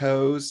on your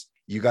toes.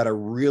 You got to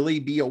really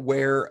be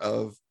aware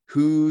of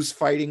who's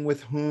fighting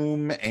with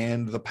whom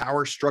and the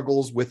power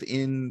struggles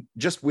within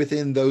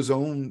those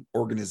own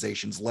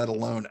organizations, let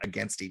alone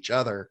against each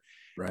other.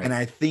 Right. And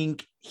I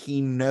think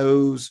he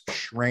knows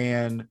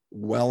Shran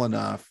well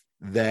enough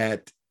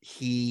that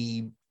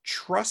he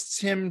trusts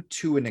him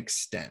to an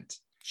extent.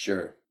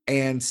 Sure.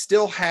 And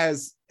still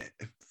has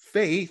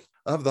faith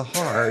of the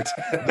heart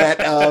that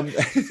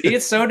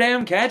it's so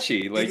damn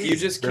catchy. Like you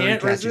just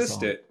can't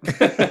resist it.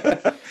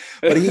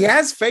 But he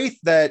has faith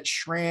that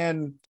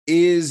Shran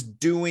is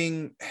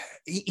doing,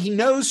 he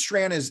knows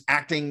Shran is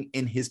acting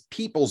in his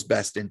people's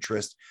best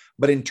interest,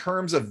 but in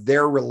terms of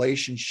their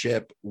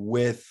relationship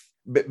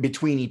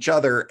between each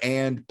other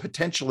and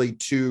potentially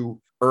to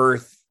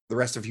Earth, the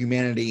rest of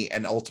humanity,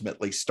 and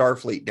ultimately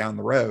Starfleet down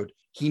the road,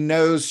 he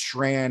knows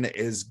Shran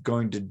is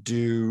going to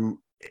do.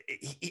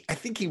 I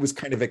think he was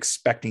kind of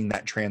expecting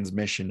that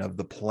transmission of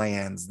the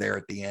plans there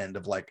at the end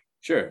of like,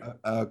 sure,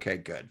 okay,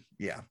 good,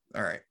 yeah,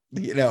 all right,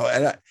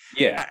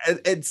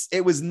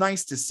 it was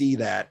nice to see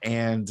that.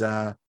 And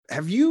I've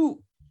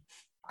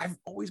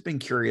always been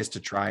curious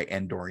to try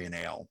Andorian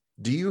ale.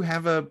 Do you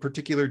have a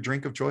particular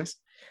drink of choice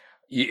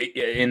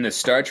in the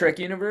Star Trek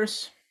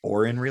universe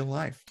or in real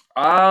life?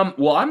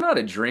 Well, I'm not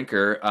a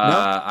drinker. No?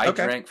 I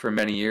Okay. drank for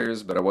many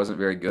years, but I wasn't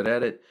very good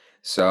at it,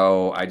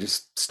 so I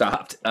just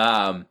stopped.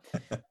 God,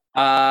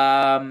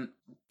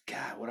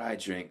 what do I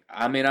drink?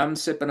 I mean, I'm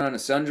sipping on a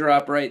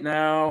Sundrop right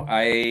now.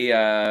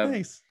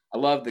 Nice. I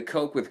love the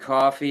Coke with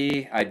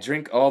coffee. I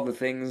drink all the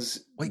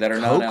things that are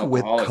Coke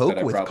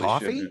non-alcoholic with that I coffee?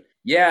 probably shouldn't.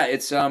 Yeah,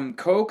 it's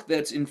Coke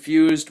that's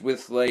infused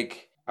with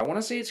like I want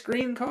to say it's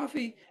green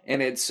coffee,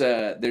 and it's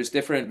there's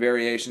different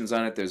variations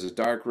on it. There's a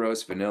dark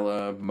roast,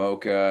 vanilla,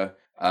 mocha,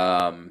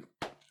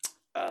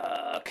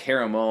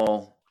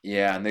 caramel.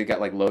 Yeah, and they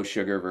got like low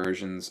sugar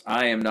versions.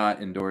 I am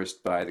not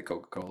endorsed by the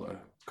Coca-Cola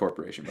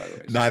Corporation, by the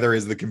way. Neither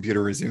is the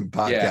Computer Resume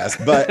podcast.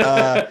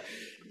 Yeah.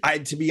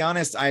 But to be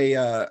honest,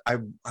 I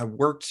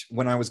worked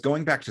when I was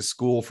going back to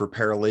school for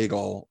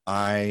paralegal.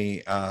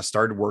 I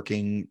started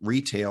working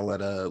retail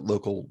at a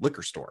local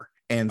liquor store,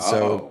 and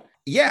so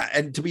yeah.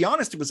 And to be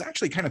honest, it was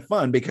actually kind of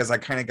fun because I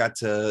kind of got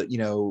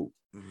to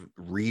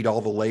read all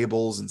the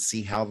labels and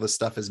see how the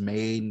stuff is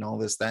made and all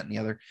this, that, and the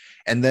other.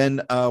 And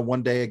then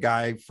one day, a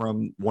guy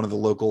from one of the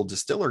local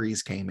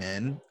distilleries came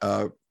in.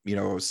 A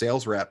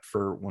sales rep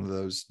for one of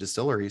those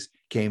distilleries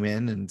came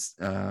in, and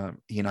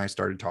he and I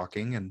started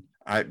talking, and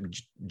I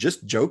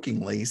just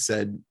jokingly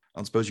said, I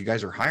don't suppose you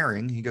guys are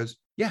hiring. He goes,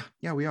 yeah,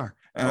 we are.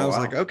 And I was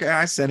like, okay.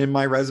 I sent in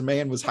my resume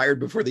and was hired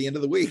before the end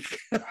of the week.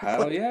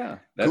 Hell yeah.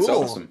 That's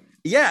cool. Awesome.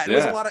 Yeah,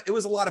 it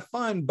was a lot of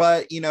fun,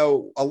 but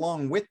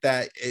along with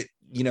that,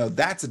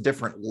 that's a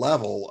different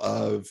level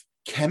of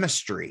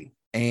chemistry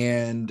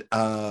and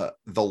the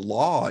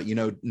law,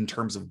 in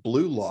terms of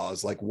blue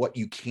laws, like what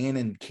you can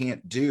and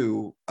can't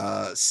do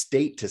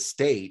state to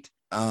state.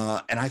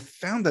 And I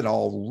found that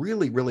all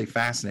really, really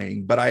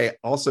fascinating. But I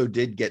also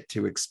did get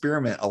to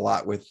experiment a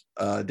lot with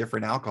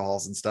different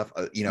alcohols and stuff.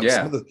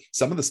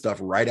 Some of the stuff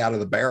right out of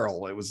the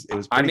barrel. It was.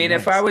 I mean, nice.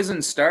 If I was in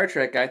Star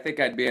Trek, I think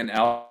I'd be an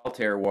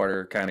Altair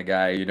water kind of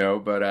guy,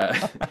 But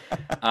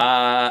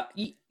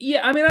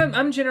yeah, I mean,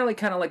 I'm generally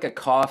kind of like a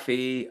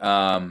coffee.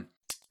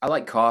 I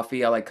like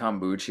coffee. I like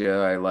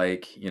kombucha. I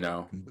like,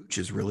 kombucha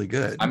is really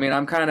good. I mean,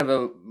 I'm kind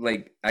of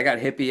I got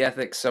hippie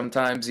ethics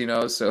sometimes,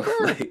 so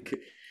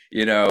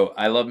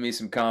I love me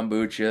some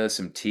kombucha,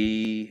 some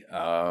tea.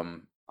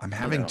 I'm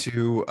having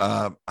to,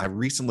 I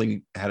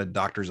recently had a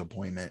doctor's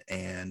appointment,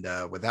 and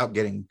without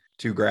getting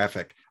too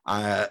graphic,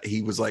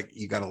 he was like,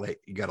 you gotta lay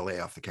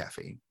off the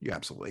caffeine. You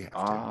absolutely have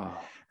to.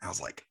 I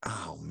was like,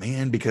 oh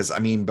man, because I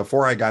mean,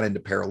 before I got into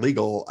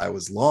paralegal, I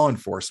was law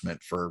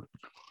enforcement for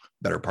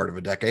better part of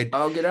a decade.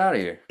 Oh, get out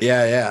of here.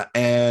 Yeah.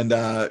 And,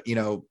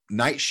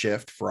 night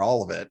shift for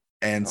all of it.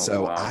 And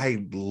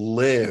I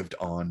lived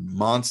on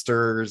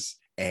Monsters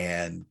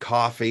and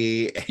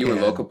coffee. You were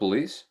local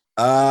police?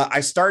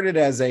 I started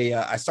as a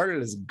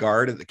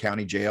guard at the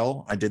county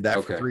jail. I did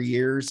that for 3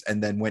 years,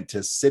 and then went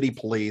to city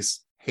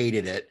police,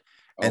 hated it.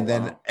 And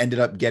then ended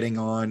up getting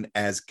on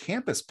as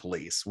campus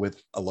police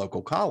with a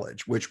local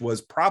college, which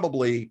was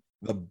probably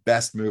the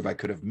best move I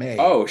could have made.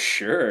 Oh,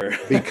 sure.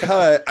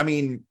 Because I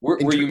mean,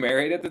 were you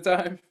married at the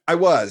time? I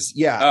was,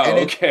 yeah. Oh, and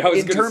okay. I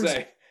was going to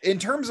say. In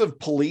terms of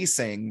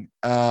policing,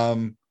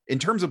 it's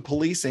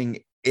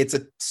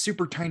a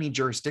super tiny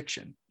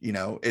jurisdiction.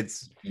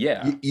 It's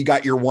you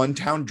got your one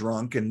town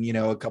drunk and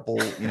a couple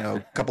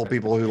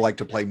people who like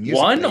to play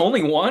music.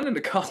 Only one in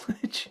the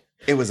college.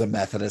 It was a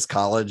Methodist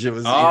college. It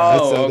was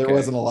there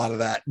wasn't a lot of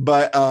that,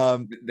 but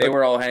they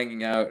were all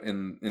hanging out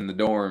in the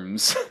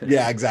dorms.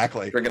 Yeah,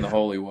 exactly. Drinking the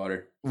holy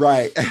water.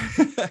 Right.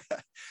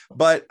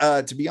 But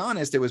to be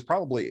honest, it was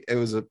probably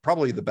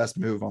the best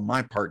move on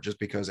my part, just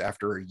because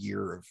after a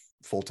year of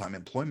full-time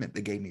employment,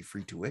 they gave me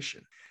free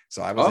tuition.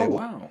 So I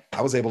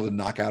was able to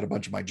knock out a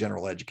bunch of my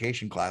general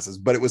education classes,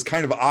 but it was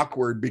kind of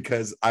awkward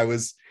because I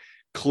was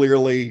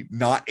clearly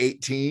not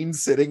 18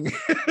 sitting in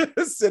a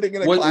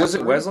classroom. Was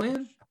it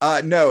Wesleyan?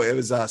 No, it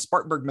was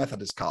Spartanburg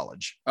Methodist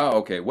College. Oh,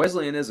 okay.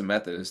 Wesleyan is a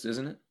Methodist,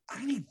 isn't it?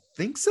 I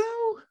think so.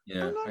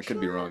 Yeah, I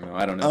could be wrong though.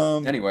 I don't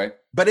know. Anyway,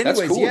 but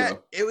anyways, cool, yeah,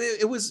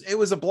 it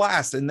was a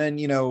blast. And then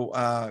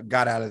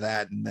got out of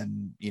that, and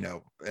then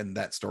and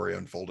that story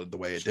unfolded the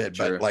way it did.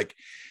 Sure. But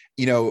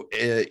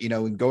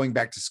in going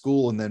back to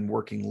school and then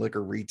working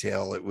liquor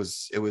retail, it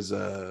was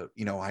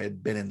I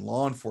had been in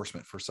law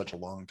enforcement for such a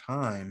long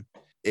time.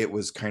 It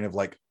was kind of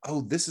like, I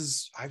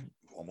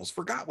almost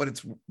forgot what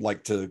it's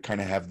like to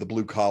kind of have the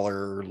blue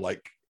collar,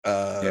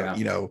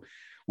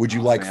 would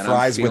you like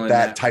fries with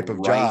that type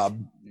of job?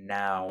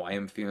 Now I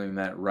am feeling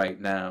that right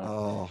now.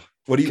 Oh,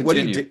 what do you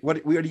do?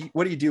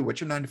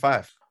 What's your 9 to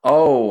 5?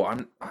 Oh,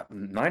 I'm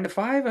 9 to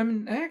 5. I'm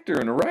an actor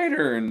and a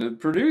writer and a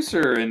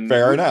producer, and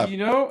fair enough.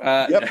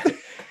 Yep.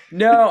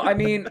 No, I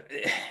mean,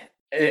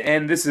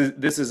 and this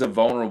is a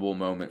vulnerable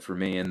moment for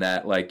me in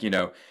that,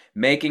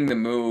 making the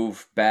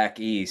move back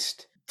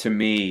east, to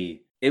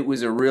me, it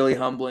was a really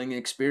humbling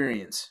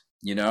experience.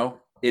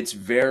 It's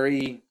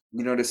very,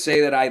 to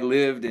say that I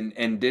lived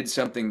and did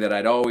something that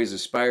I'd always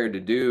aspired to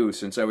do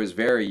since I was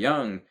very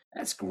young.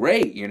 That's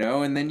great,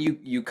 and then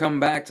you come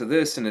back to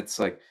this and it's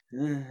like,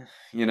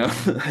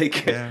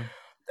 yeah.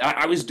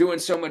 I was doing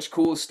so much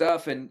cool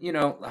stuff, and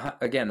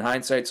again,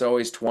 hindsight's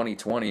always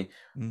 20/20.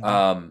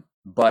 Mm-hmm.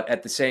 But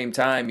at the same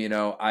time,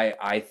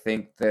 I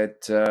think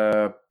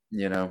that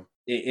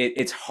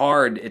it's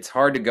hard. It's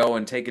hard to go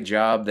and take a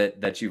job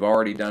that you've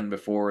already done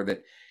before,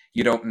 that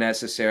you don't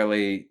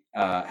necessarily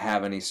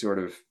have any sort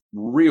of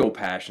real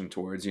passion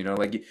towards.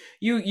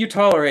 You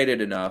tolerate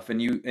it enough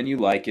and you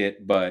like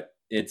it, but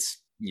it's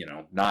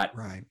not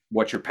right.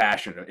 what you're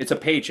passionate. It's a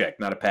paycheck,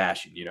 not a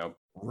passion.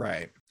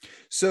 Right.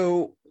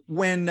 So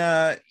when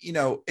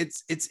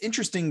it's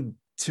interesting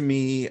to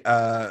me,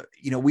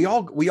 we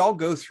all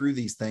go through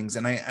these things,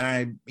 and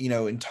I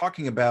in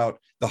talking about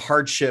the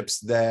hardships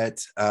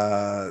that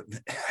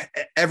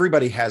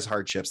everybody has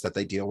hardships that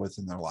they deal with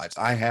in their lives.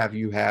 I have,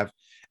 you have,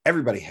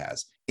 everybody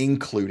has,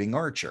 including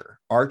Archer.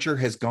 Archer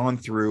has gone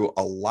through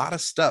a lot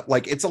of stuff.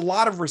 Like, it's a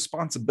lot of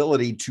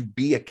responsibility to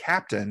be a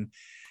captain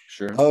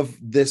of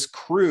this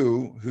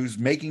crew who's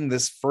making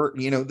this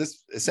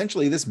this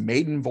essentially this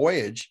maiden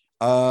voyage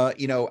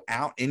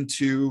out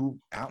into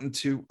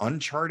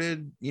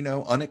uncharted,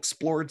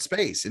 unexplored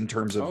space in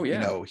terms of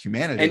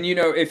humanity. And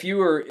if you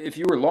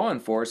were law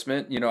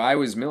enforcement, I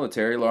was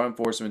military. Law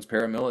enforcement's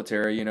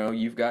paramilitary.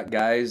 You've got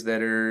guys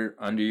that are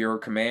under your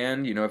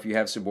command, if you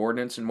have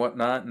subordinates and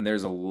whatnot, and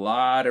there's a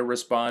lot of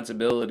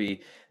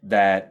responsibility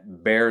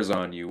that bears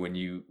on you when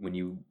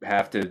you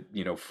have to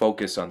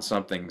focus on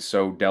something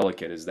so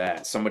delicate as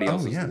that, somebody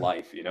else's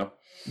life.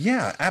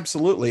 Yeah,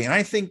 absolutely. And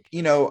I think,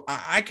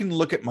 I can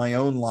look at my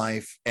own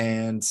life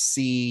and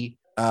see,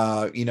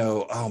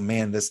 oh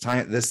man, this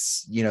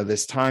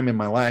time in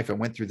my life, I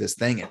went through this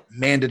thing, and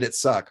man, did it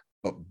suck.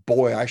 But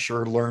boy, I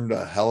sure learned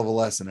a hell of a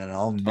lesson, and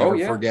I'll never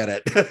forget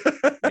it.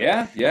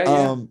 Yeah.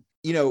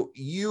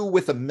 You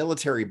with a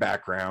military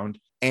background,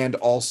 and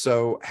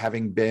also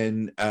having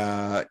been,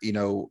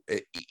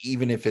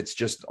 even if it's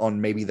just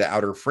on maybe the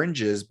outer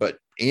fringes, but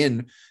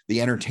in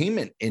the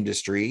entertainment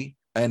industry,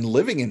 and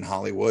living in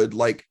Hollywood,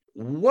 like,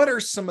 what are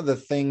some of the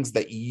things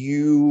that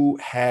you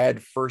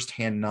had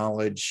firsthand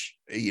knowledge,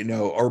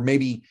 or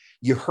maybe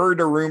you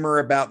heard a rumor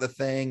about the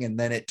thing and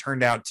then it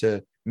turned out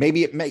to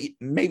maybe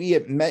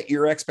it met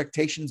your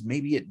expectations,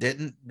 maybe it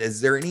didn't. Is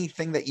there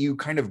anything that you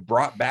kind of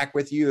brought back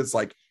with you? It's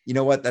like, you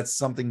know what, that's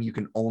something you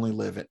can only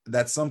live in.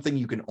 That's something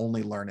you can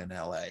only learn in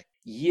LA.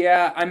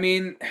 Yeah, I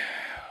mean,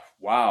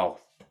 wow,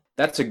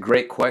 that's a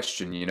great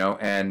question,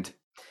 and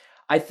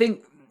I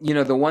think,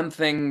 the one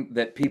thing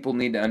that people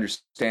need to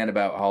understand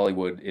about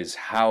Hollywood is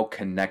how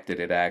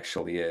connected it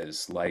actually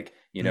is. Like,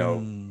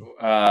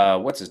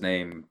 what's his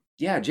name?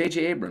 Yeah,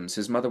 J.J. Abrams.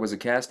 His mother was a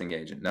casting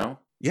agent, no?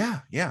 Yeah.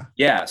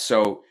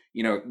 So,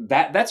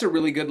 that's a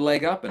really good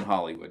leg up in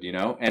Hollywood,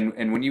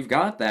 and when you've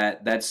got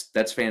that,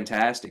 that's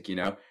fantastic,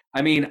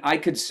 I mean, I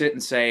could sit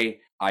and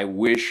say, I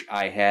wish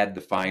I had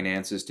the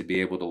finances to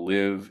be able to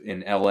live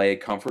in LA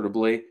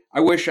comfortably. I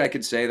wish I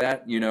could say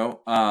that,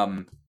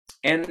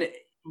 and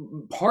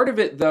part of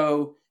it,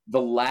 though, the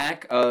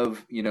lack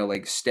of,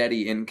 like,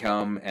 steady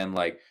income, and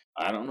like,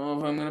 I don't know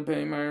if I'm going to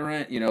pay my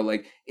rent,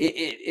 like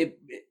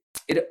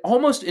it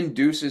almost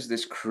induces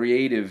this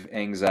creative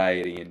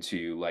anxiety into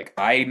you. Like,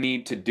 I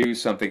need to do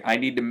something. I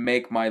need to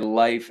make my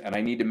life, and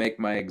I need to make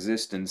my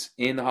existence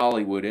in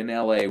Hollywood, in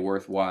LA,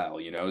 worthwhile,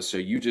 so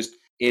you just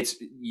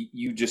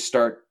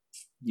start,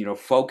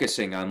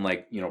 focusing on,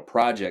 like,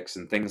 projects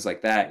and things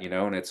like that,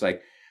 and it's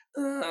like,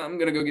 I'm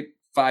going to go get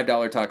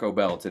 $5 Taco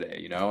Bell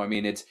today. I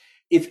mean, it's,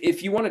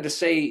 if you wanted to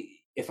say,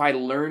 if I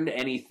learned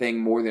anything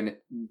more than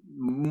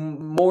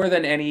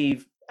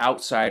any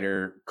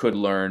outsider could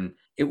learn,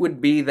 it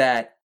would be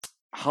that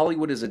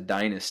Hollywood is a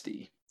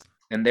dynasty,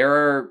 and there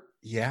are,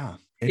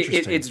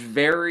 it's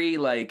very,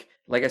 like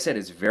I said,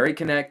 it's very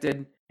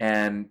connected,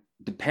 and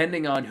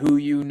depending on who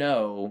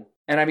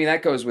and I mean,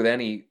 that goes with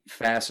any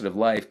facet of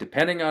life,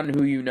 depending on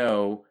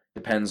who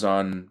depends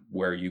on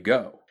where you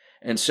go.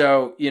 And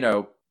so,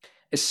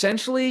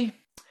 essentially,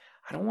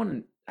 I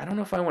don't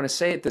know if I want to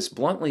say it this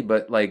bluntly,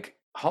 but, like,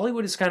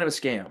 Hollywood is kind of a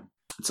scam.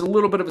 It's a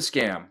little bit of a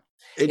scam.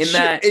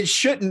 It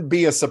shouldn't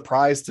be a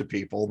surprise to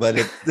people that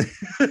it,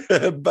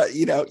 but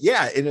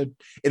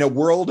in a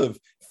world of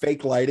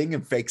fake lighting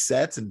and fake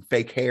sets and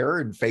fake hair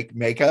and fake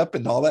makeup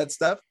and all that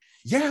stuff,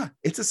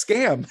 it's a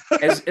scam.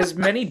 as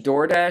many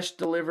DoorDash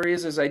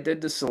deliveries as I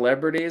did to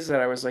celebrities,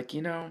 that I was like,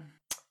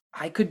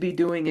 I could be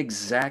doing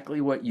exactly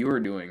what you're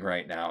doing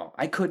right now.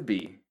 I could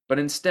be, but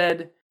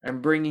instead, I'm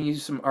bringing you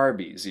some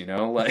Arby's,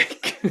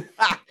 like,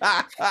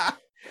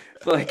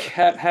 like,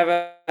 have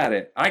at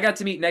it. I got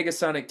to meet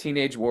Negasonic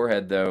Teenage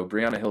Warhead, though,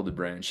 Brianna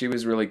Hildebrand. She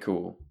was really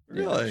cool.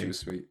 Really? Yeah, she was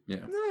sweet.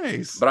 Yeah.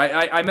 Nice. But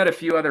I met a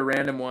few other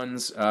random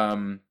ones.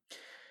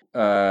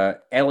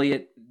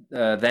 Elliot,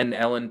 then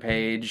Ellen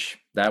Page.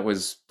 That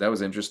was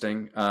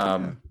interesting.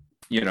 But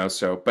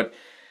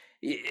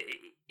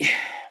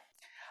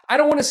I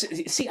don't want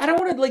to I don't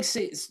want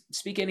to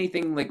speak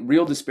anything like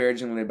real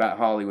disparagingly about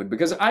Hollywood,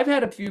 because I've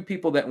had a few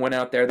people that went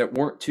out there that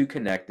weren't too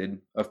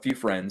connected, a few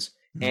friends,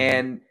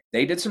 and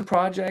they did some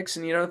projects,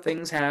 and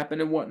things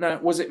happened and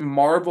whatnot. Was it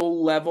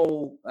Marvel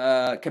level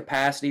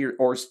capacity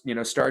or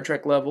Star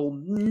Trek level?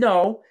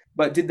 No,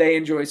 but did they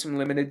enjoy some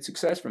limited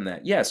success from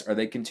that? Yes. Are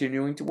they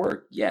continuing to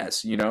work?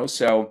 Yes.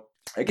 So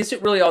I guess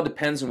it really all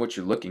depends on what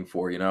you're looking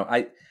for.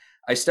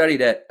 I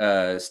studied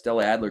at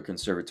Stella Adler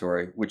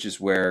Conservatory, which is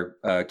where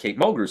Kate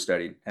Mulgrew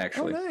studied,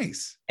 actually. Oh,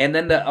 nice. And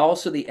then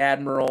also the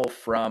Admiral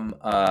from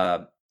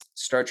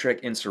Star Trek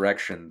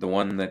Insurrection, the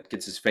one that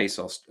gets his face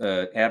all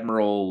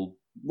Admiral,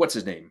 what's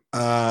his name?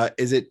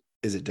 Is it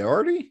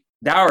Dougherty?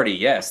 Dougherty,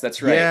 yes,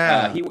 that's right.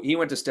 Yeah. He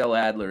went to Stella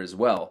Adler as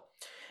well.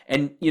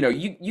 And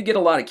you get a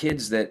lot of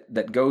kids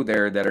that go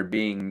there that are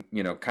being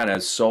kind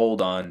of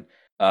sold on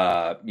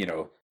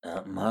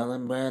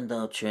Marlon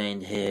Brando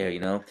trained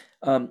here,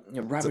 Robert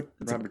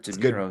De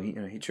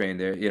Niro, he trained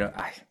there. I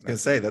was gonna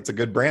say that's a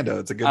good Brando.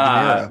 It's a good De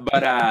Niro.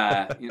 But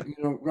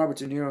Robert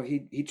De Niro,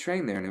 he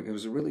trained there, and it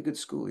was a really good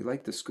school. He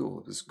liked the school.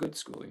 It was a good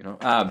school,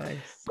 Nice.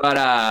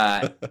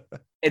 But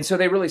and so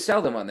they really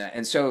sell them on that.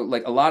 And so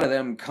like a lot of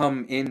them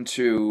come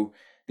into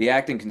the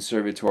acting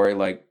conservatory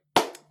like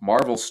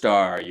Marvel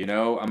star, I'm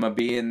gonna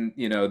be in,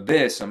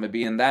 this, I'm gonna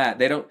be in that.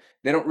 They don't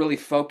really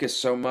focus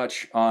so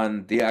much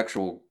on the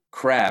actual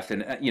craft,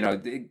 and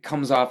it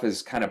comes off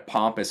as kind of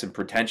pompous and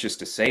pretentious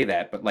to say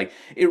that, but like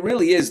it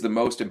really is the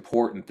most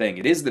important thing.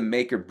 It is the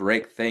make or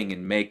break thing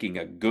in making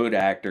a good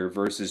actor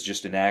versus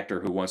just an actor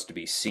who wants to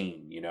be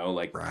seen,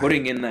 like right.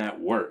 Putting in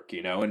that work,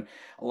 and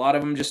a lot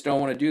of them just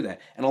don't want to do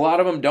that, and a lot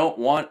of them don't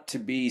want to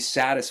be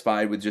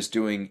satisfied with just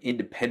doing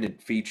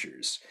independent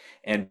features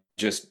and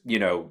just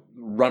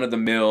run of the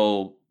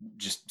mill,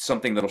 just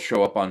something that'll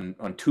show up on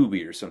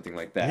Tubi or something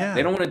like that. Yeah.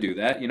 They don't want to do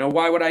that.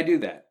 Why would I do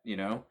that?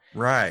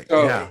 Right.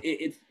 So yeah.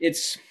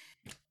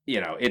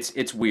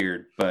 It's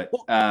weird, but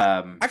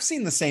I've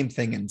seen the same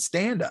thing in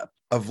stand-up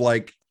of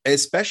like,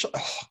 especially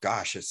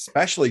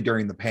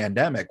during the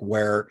pandemic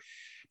where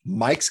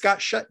mics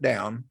got shut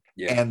down,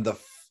 and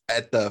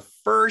at the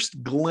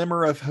first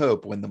glimmer of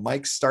hope when the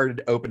mics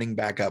started opening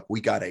back up, we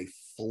got a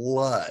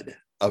flood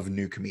of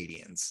new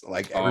comedians.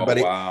 Like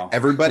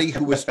everybody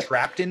who was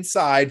trapped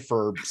inside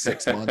for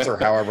 6 months or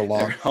however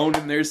long, they're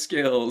honing their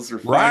skills,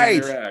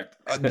 right? Their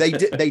act.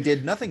 they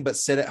did nothing but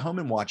sit at home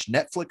and watch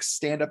Netflix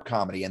stand-up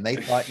comedy, and they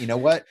thought, you know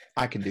what,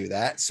 I can do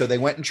that. So they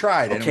went and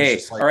tried. And okay, it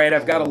was just like, all right,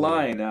 I've got a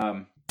line.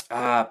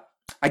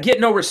 I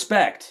get no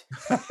respect.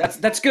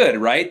 That's good,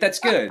 right? That's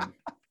good.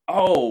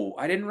 Oh,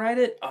 I didn't write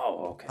it.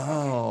 Oh, okay.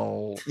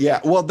 Oh,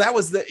 yeah. Well, that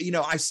was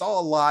I saw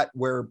a lot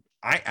where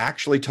I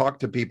actually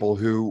talked to people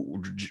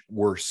who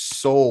were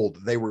sold.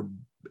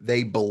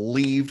 They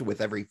believed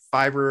with every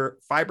fiber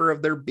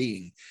of their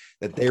being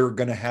that they were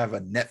going to have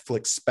a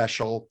Netflix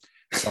special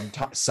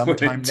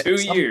sometime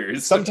 2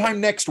 years, sometime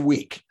next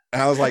week.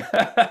 And I was like,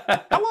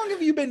 how long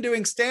have you been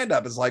doing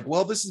stand-up? It's like,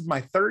 well, this is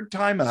my third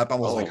time up. I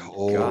was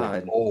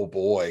God. Oh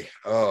boy.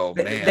 Oh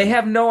man. They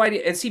have no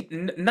idea. And see,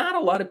 not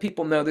a lot of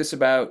people know this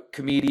about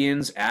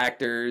comedians,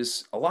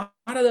 actors. A lot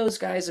of those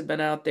guys have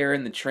been out there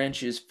in the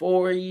trenches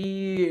for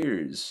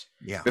years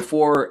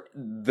before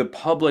the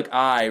public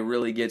eye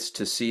really gets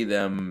to see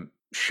them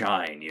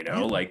shine,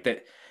 like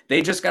that.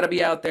 They just got to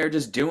be out there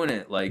just doing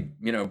it. Like,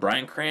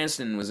 Bryan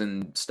Cranston was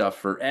in stuff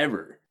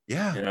forever.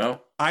 Yeah.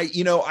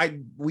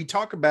 We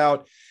talk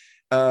about,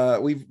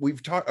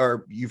 we've talked,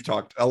 or you've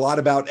talked a lot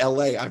about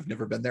LA. I've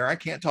never been there. I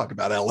can't talk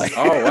about LA.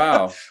 Oh,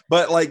 wow.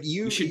 But like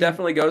you should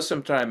definitely go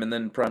sometime and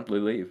then promptly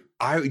leave.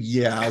 I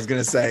was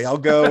going to say, I'll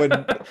go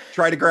and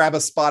try to grab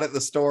a spot at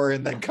the store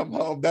and then come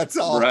home. That's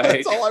all. Right.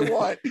 That's all I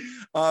want.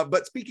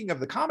 But speaking of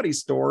the Comedy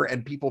Store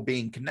and people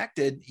being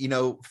connected,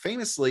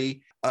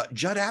 famously,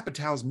 Judd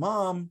Apatow's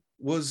mom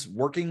was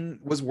working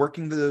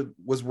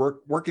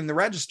the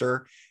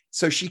register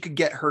so she could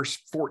get her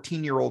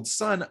 14-year-old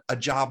son a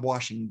job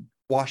washing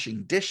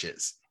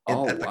dishes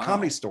at the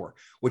Comedy Store,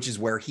 which is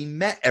where he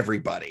met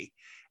everybody.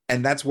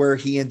 And that's where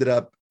he ended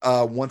up,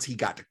 once he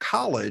got to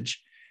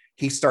college,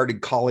 he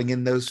started calling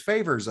in those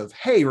favors of,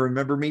 hey,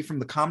 remember me from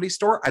the Comedy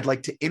Store? I'd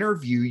like to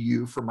interview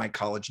you for my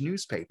college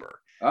newspaper.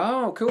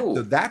 Oh, cool.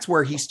 So that's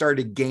where he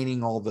started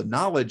gaining all the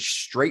knowledge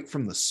straight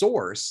from the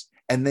source.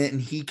 And then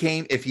he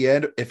came, if you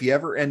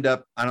ever end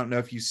up, I don't know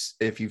if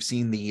you've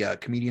seen the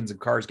Comedians in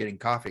Cars Getting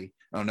Coffee.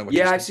 I don't know what.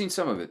 Yeah, I've seen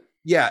some of it.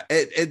 Yeah,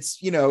 it's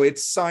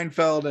it's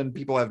Seinfeld, and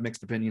people have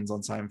mixed opinions on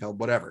Seinfeld,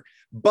 whatever.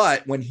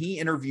 But when he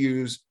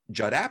interviews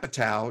Judd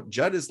Apatow,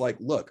 Judd is like,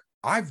 look,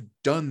 I've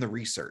done the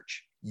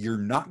research. You're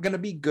not going to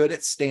be good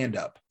at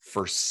stand-up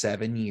for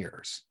 7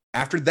 years.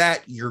 After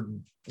that,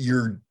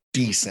 you're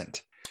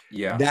decent.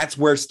 Yeah. That's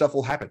where stuff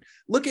will happen.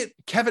 Look at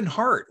Kevin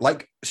Hart,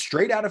 like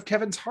straight out of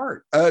Kevin's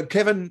heart.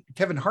 Kevin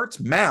Hart's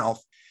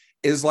mouth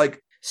is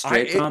like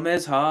straight from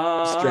his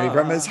heart, straight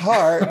from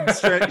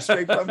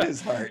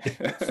his heart,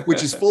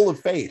 which is full of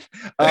faith.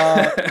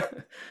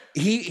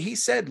 He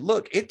said,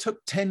 look, it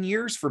took 10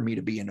 years for me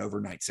to be an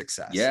overnight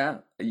success. Yeah.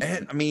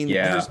 And I mean,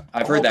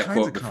 I've heard that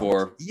quote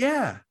before.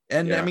 Yeah.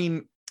 And I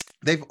mean,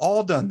 they've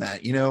all done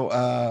that,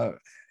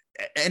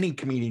 any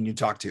comedian you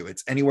talk to,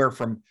 it's anywhere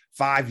from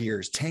 5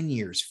 years, 10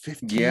 years,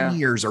 15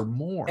 years or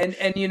more. And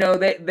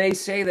they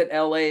say that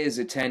LA is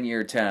a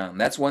 10-year town.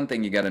 That's one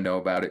thing you got to know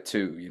about it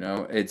too.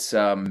 It's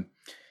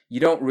you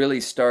don't really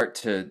start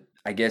to,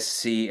 I guess,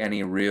 see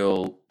any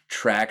real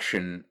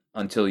traction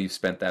until you've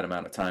spent that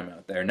amount of time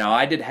out there. Now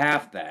I did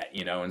half that,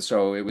 and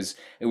so it was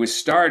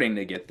starting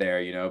to get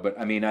there, but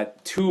I mean,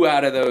 2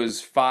 out of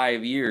those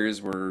 5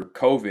 years were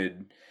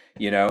COVID,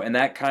 and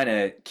that kind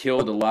of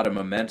killed a lot of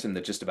momentum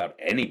that just about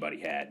anybody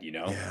had,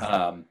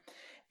 Yeah.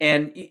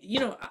 And,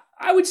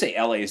 I would say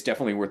LA is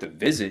definitely worth a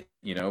visit,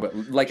 but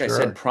like I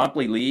said,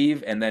 promptly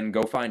leave and then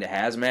go find a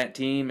hazmat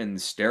team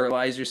and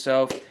sterilize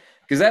yourself.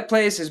 Because that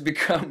place has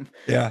become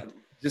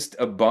just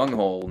a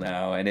bunghole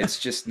now, and it's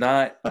just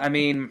not. I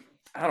mean,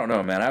 I don't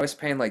know, man. I was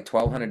paying like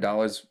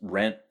 $1,200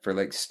 rent for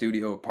like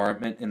studio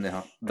apartment in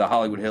the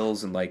Hollywood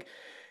Hills, and like,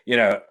 you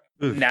know,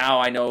 now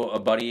I know a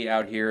buddy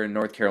out here in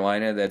North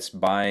Carolina that's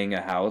buying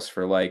a house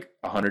for like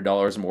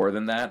 $100 more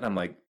than that, and I'm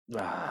like,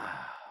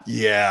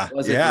 yeah,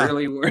 was it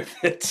really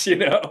worth it? You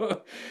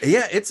know?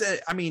 Yeah,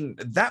 I mean,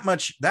 that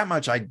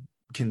much I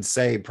can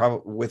say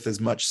probably with as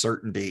much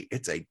certainty.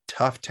 It's a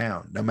tough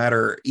town, no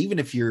matter, even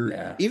if you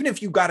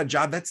got a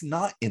job that's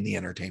not in the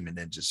entertainment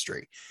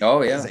industry.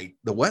 Oh yeah,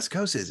 the West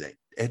Coast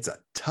it's a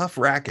tough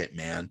racket,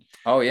 man.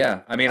 Oh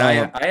yeah, I mean,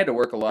 I had to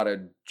work a lot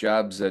of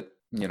jobs that,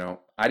 you know,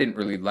 I didn't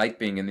really like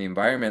being in the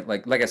environment.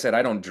 Like I said,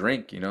 I don't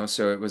drink, you know,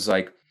 so it was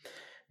like,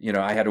 you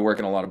know, I had to work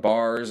in a lot of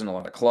bars and a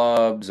lot of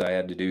clubs. I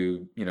had to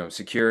do, you know,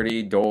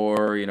 security,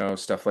 door, you know,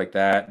 stuff like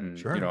that. And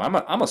you know,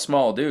 I'm a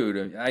small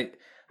dude. I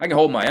can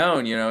hold my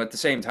own, you know. At the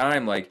same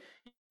time, like,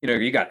 you know,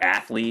 you got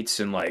athletes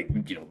and like,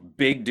 you know,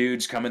 big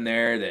dudes coming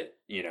there that,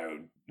 you know,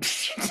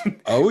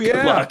 oh yeah,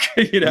 good luck,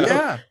 you know.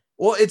 Yeah.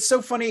 Well, it's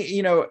so funny,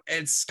 you know.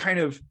 It's kind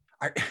of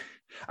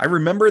I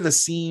remember the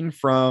scene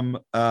from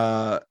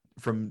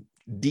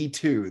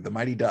D2, the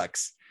Mighty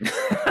Ducks,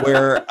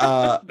 where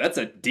that's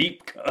a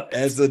deep cut.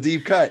 As a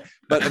deep cut.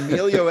 But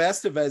Emilio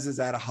Estevez is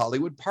at a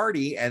Hollywood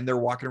party and they're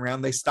walking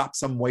around. They stop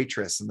some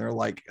waitress and they're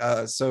like,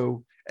 and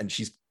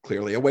she's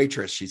clearly a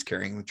waitress. She's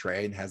carrying the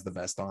tray and has the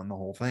vest on, the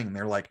whole thing. And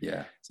they're like,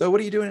 yeah. So what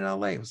are you doing in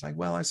LA? It was like,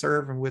 well, I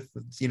serve with,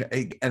 you know,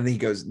 and then he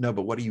goes, no,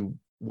 but what do you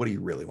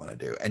really want to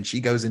do? And she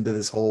goes into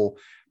this whole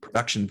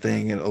production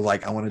thing and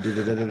like, I want to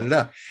do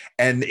da.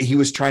 And he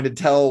was trying to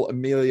tell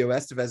Emilio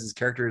Estevez's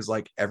character is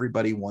like,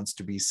 everybody wants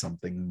to be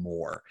something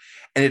more.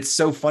 And it's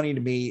so funny to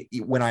me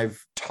when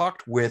I've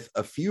talked with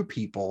a few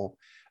people,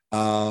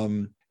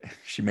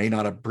 she may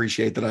not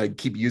appreciate that I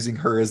keep using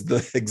her as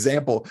the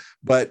example,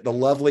 but the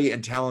lovely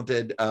and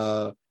talented,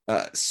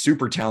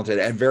 super talented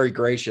and very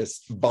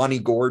gracious Bonnie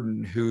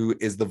Gordon, who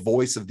is the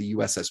voice of the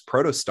USS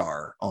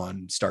Protostar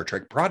on Star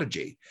Trek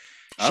Prodigy.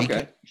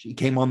 She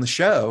came on the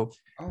show.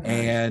 Oh, nice.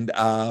 And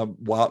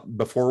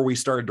before we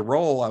started to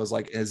roll, I was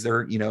like, is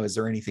there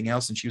anything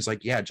else? And she was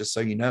like, yeah, just so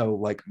you know,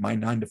 like my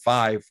 9 to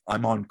 5,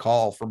 I'm on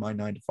call for my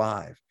 9 to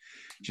 5.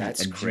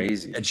 That's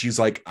crazy. And she's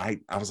like, I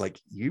was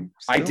like,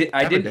 I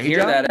didn't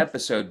hear that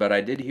episode, but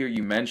I did hear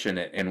you mention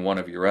it in one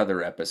of your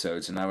other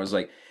episodes. And I was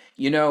like,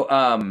 you know,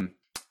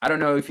 I don't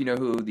know if you know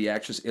who the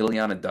actress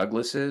Ileana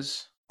Douglas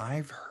is.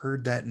 I've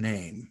heard that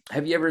name.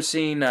 Have you ever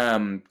seen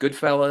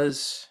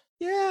Goodfellas?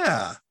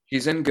 Yeah.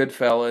 She's in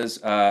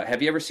Goodfellas.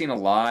 Have you ever seen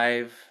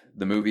Alive,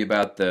 the movie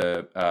about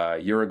the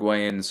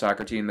Uruguayan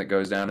soccer team that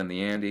goes down in the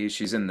Andes?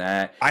 She's in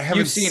that. I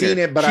haven't seen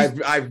it, but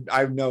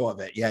I know of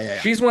it. Yeah.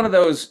 She's one of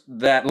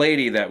that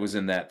lady that was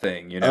in that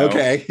thing, you know?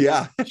 Okay,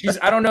 yeah.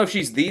 I don't know if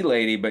she's the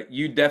lady, but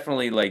you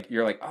definitely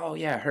you're like, oh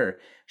yeah, her.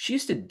 She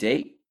used to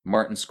date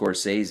Martin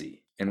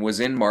Scorsese and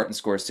was in Martin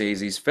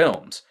Scorsese's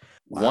films.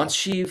 Wow. Once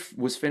she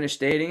was finished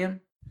dating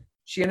him,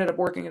 she ended up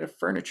working at a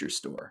furniture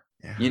store.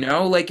 Yeah. You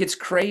know, like it's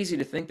crazy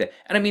to think that.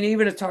 And I mean,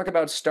 even to talk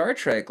about Star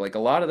Trek, like a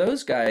lot of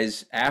those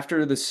guys,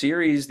 after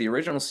the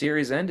original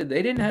series ended,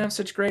 they didn't have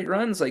such great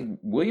runs. Like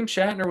William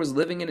Shatner was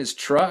living in his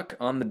truck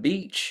on the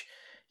beach,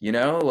 you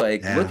know,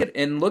 like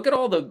look at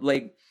all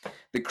the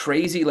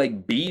crazy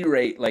like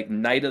B-rate, like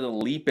Night of the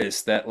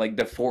Lepus that like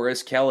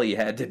DeForest Kelley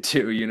had to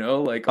do, you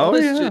know, like all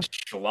this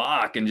just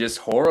schlock and just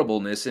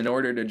horribleness in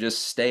order to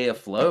just stay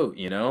afloat,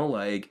 you know,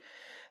 like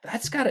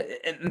that's gotta,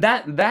 and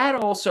that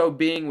also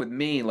being with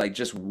me, like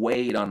just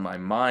weighed on my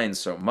mind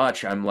so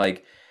much. I'm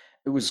like,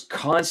 it was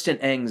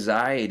constant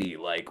anxiety.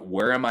 Like,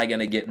 where am I going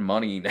to get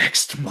money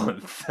next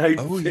month?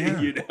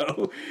 You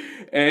know,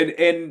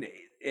 and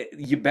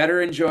you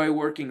better enjoy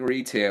working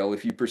retail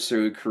if you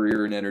pursue a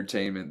career in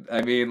entertainment.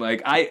 I mean,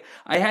 like I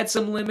had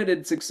some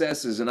limited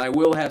successes and I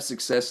will have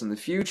success in the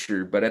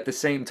future, but at the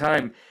same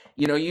time,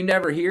 you know, you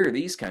never hear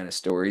these kind of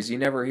stories. You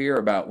never hear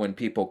about when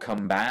people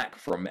come back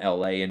from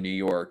LA and New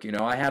York. You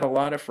know, I had a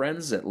lot of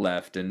friends that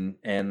left and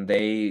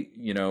they,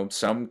 you know,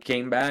 some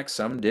came back,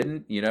 some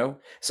didn't, you know,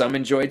 some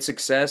enjoyed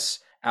success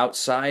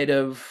outside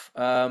of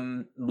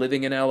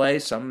living in LA,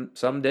 some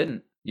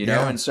didn't, you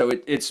know, and so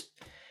it's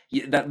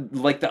that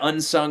like the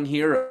unsung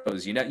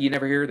heroes, you know, you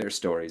never hear their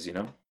stories, you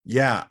know?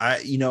 Yeah.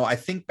 I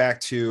think back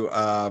to,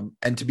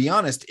 and to be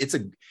honest,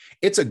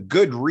 it's a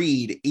good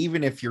read,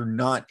 even if you're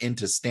not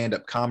into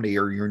stand-up comedy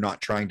or you're not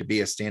trying to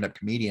be a stand-up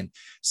comedian.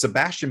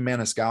 Sebastian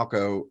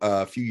Maniscalco,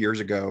 a few years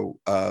ago,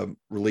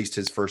 released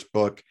his first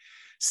book,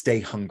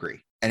 Stay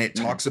Hungry. And it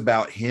talks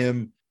about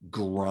him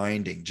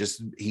grinding.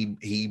 Just,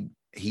 he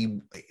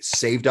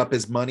saved up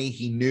his money.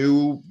 He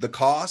knew the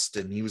cost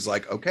and he was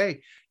like,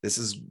 okay, this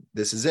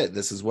is it.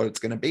 This is what it's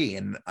going to be.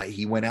 And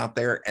he went out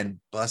there and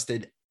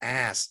busted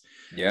ass,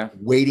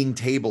 waiting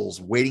tables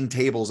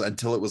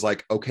until it was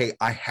like, okay,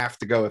 I have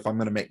to go if I'm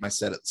going to make my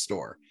set at the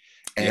store.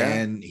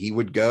 And he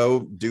would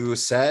go do a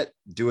set,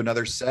 do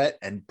another set,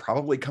 and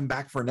probably come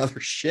back for another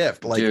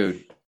shift. Like,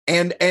 dude.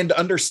 And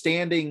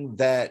understanding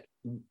that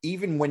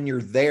even when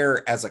you're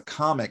there as a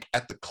comic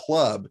at the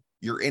club,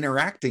 you're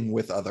interacting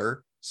with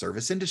other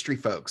service industry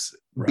folks.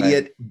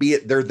 Right. Be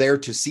it they're there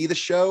to see the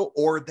show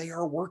or they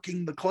are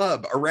working the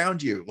club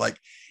around you. Like,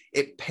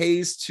 it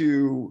pays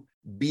to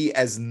be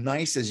as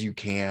nice as you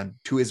can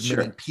to as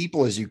many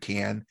people as you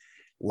can,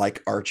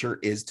 like Archer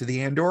is to the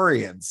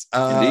Andorians.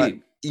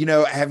 Indeed. You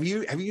know, have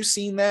you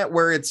seen that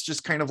where it's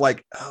just kind of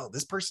like, oh,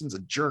 this person's a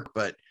jerk,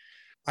 but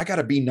I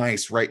gotta be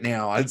nice right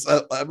now.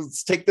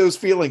 Let's take those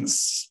feelings,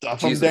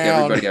 stuff them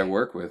down. Like everybody I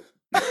work with.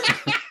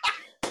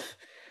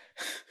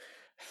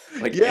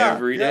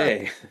 Every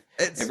day.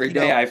 Every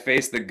day I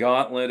face the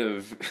gauntlet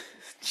of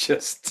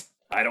just,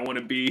 I don't want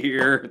to be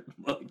here.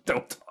 Like,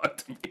 don't talk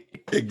to me.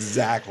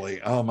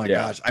 Exactly. Oh my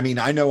gosh. I mean,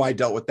 I know I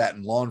dealt with that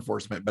in law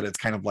enforcement, but it's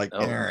kind of like,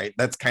 all right,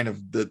 that's kind of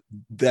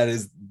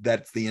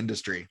that's the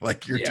industry.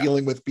 Like, you're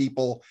dealing with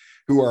people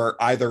who are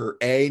either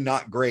A,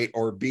 not great,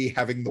 or B,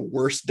 having the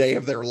worst day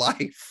of their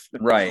life.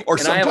 Right. Or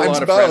and sometimes I have a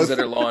lot of both. friends that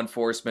are law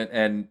enforcement,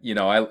 and you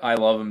know, I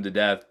love them to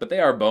death, but they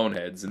are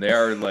boneheads and they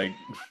are like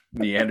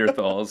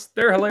Neanderthals.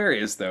 They're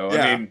hilarious though.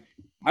 Yeah. I mean,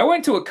 I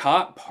went to a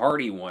cop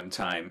party one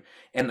time,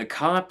 and the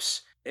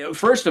cops,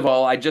 first of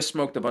all, I just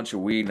smoked a bunch of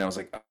weed and I was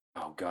like,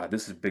 oh God,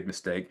 this is a big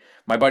mistake.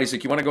 My buddy's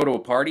like, you want to go to a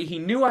party? He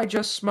knew I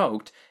just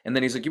smoked. And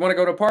then he's like, you want to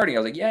go to a party? I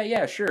was like,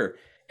 yeah, sure.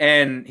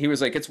 And he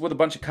was like, it's with a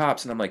bunch of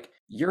cops. And I'm like,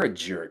 you're a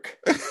jerk.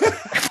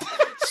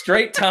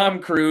 Straight Tom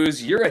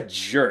Cruise, you're a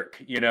jerk,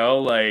 you know,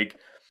 like,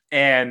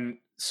 and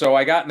so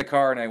I got in the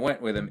car and I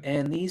went with him,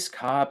 and these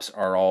cops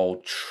are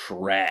all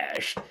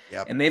trashed.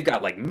 Yep. And they've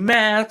got like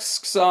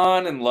masks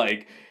on and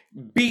like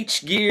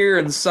beach gear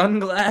and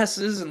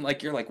sunglasses, and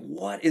like, you're like,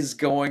 what is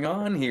going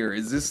on here?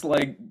 Is this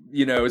like,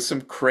 you know,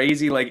 some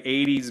crazy like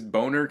 80s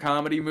boner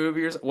comedy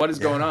movie or what is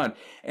going on?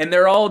 And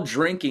they're all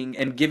drinking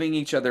and giving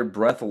each other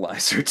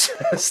breathalyzer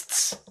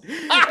tests.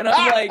 And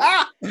I'm like,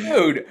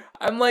 dude,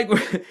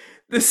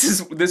 this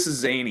is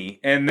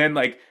zany. And then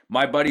like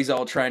my buddy's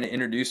all trying to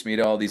introduce me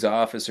to all these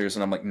officers,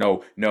 and I'm like,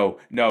 no,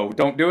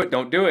 don't do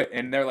it.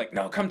 And they're like,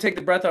 no, come take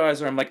the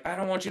breathalyzer. I'm like, I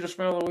don't want you to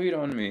smell the weed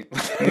on me.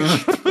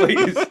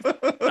 Please.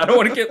 I don't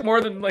want to get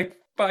more than like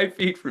 5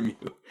 feet from you.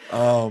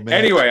 Oh man.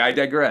 Anyway, I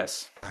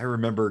digress. I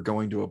remember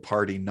going to a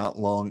party not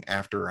long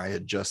after I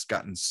had just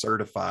gotten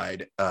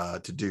certified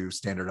to do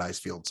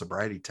standardized field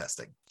sobriety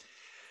testing.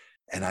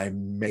 And I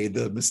made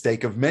the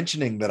mistake of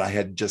mentioning that I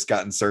had just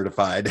gotten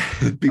certified.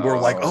 People were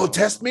like, "Oh,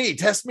 test me."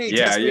 So I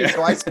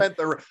spent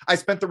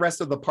the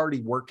rest of the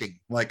party working.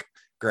 Like,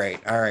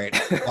 great, all right,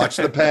 watch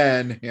the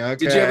pen. Okay.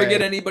 Did you ever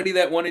get anybody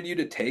that wanted you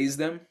to tase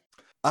them?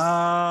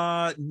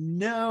 No.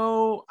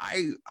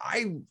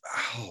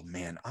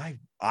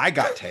 I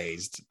got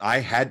tased. I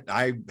had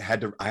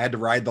to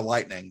ride the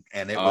lightning,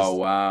 and it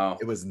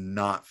was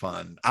not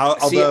fun.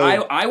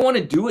 I want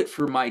to do it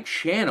for my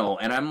channel,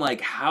 and I'm like,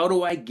 how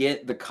do I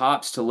get the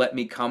cops to let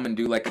me come and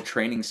do like a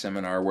training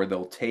seminar where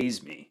they'll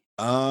tase me?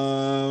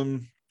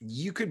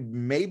 You could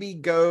maybe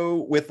go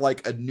with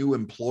like a new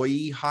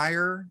employee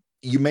hire.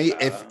 You may,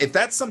 if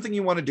that's something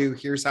you want to do,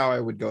 here's how I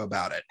would go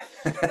about it.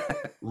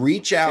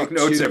 Reach out. Take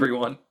notes,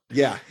 everyone.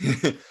 Yeah.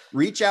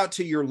 Reach out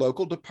to your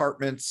local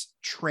department's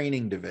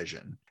training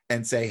division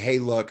and say, hey,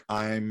 look,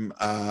 I'm,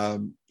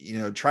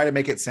 try to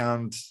make it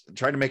sound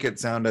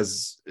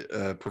as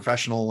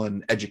professional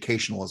and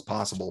educational as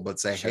possible, but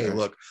say, hey,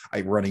 look,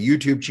 I run a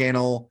YouTube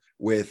channel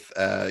with,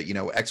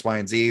 X, Y,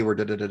 and Z, or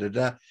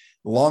da.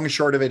 Long and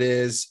short of it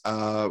is,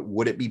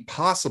 would it be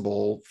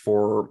possible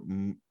for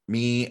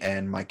me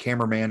and my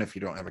cameraman, if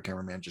you don't have a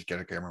cameraman, just get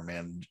a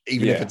cameraman,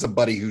 even if it's a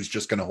buddy who's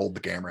just going to hold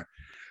the camera.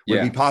 Would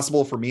it be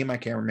possible for me and my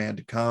cameraman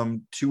to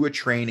come to a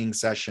training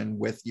session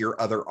with your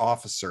other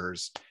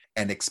officers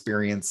and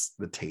experience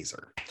the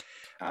taser?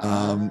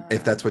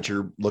 If that's what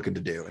you're looking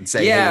to do, and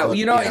say, hey, look,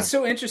 it's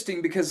so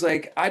interesting because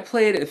like I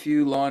played a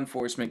few law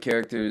enforcement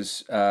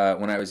characters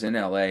when I was in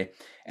LA,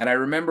 and I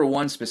remember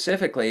one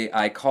specifically.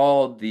 I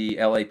called the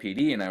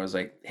LAPD and I was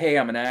like, hey,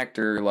 I'm an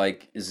actor,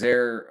 like, is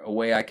there a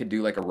way I could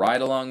do like a ride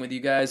along with you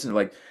guys? And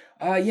they're like,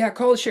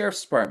 call the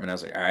sheriff's department. I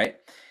was like, all right.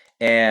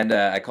 And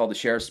I called the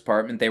sheriff's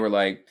department. They were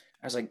like,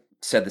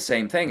 said the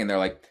same thing, and they're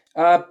like,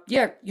 call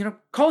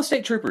the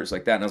state troopers,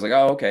 like that. And I was like,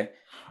 oh, okay.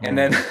 And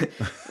then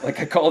like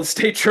I called the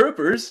state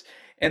troopers,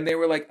 and they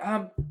were like,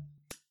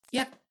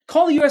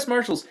 call the U.S.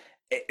 Marshals.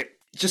 It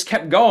just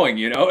kept going,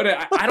 you know. And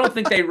I don't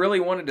think they really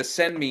wanted to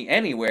send me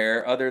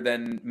anywhere other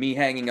than me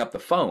hanging up the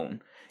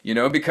phone, you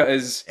know,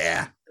 because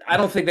I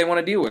don't think they want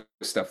to deal with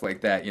stuff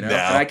like that, you know. No.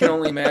 And I can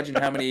only imagine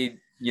how many,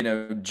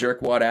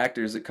 jerkwad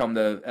actors that come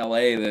to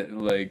LA that,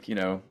 like,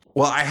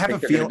 well, I have a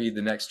feeling be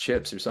the next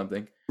Chips or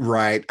something.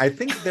 Right. I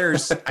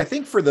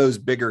think for those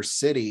bigger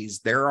cities,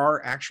 there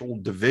are actual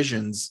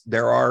divisions.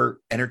 There are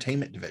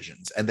entertainment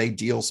divisions, and they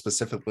deal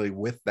specifically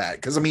with that.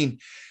 Because I mean,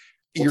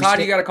 Todd,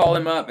 you got to call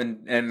him up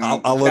and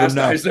I'll let him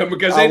know,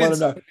 because they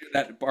didn't in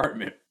that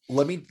department.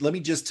 Let me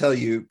just tell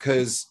you,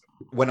 because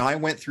when I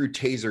went through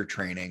taser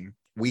training,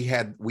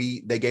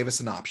 they gave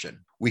us an option.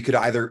 We could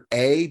either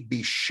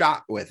be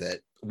shot with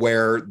it,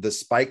 where the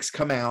spikes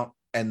come out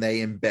and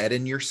they embed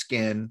in your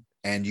skin,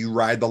 and you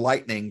ride the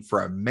lightning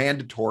for a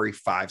mandatory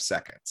 5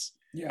 seconds.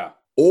 Yeah.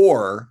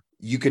 Or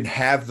you can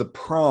have the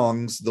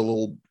prongs, the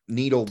little,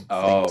 needle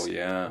Oh, things,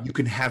 yeah. you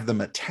can have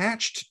them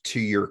attached to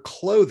your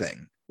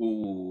clothing.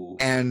 Ooh.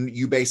 And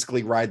you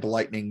basically ride the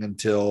lightning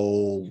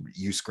until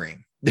you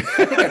scream. I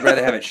think I'd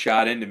rather have it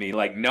shot into me.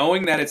 Like,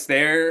 knowing that it's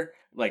there,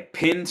 like,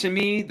 pinned to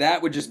me,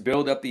 that would just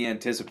build up the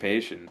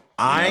anticipation.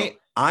 I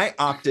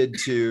opted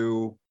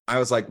to, I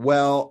was like,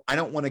 well, I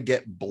don't want to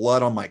get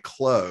blood on my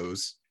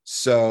clothes.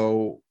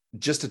 So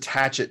just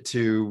attach it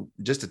to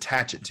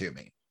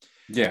me.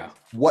 Yeah.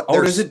 What?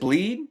 Oh, does it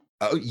bleed?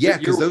 Oh yeah,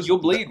 because you'll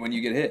bleed when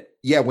you get hit.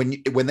 Yeah,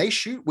 when they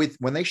shoot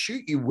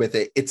you with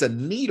it, it's a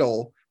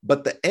needle,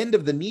 but the end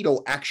of the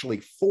needle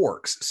actually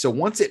forks. So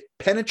once it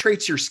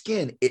penetrates your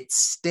skin, it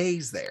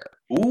stays there.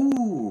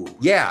 Ooh.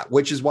 Yeah,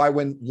 which is why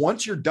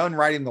once you're done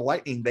riding the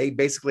lightning, they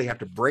basically have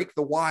to break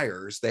the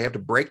wires. They have to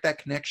break that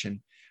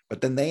connection,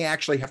 but then they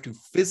actually have to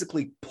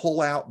physically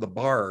pull out the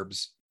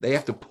barbs. They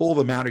have to pull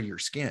them out of your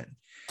skin.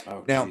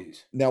 Oh,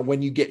 now,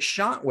 when you get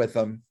shot with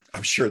them,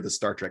 I'm sure the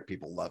Star Trek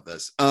people love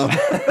this.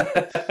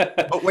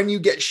 But when you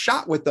get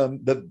shot with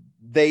them,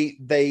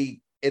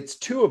 it's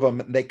two of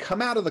them. They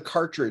come out of the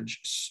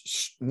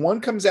cartridge.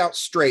 One comes out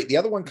straight. The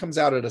other one comes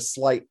out at a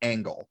slight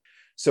angle.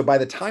 So by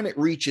the time it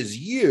reaches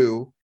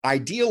you,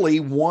 ideally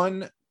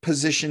one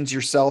positions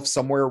yourself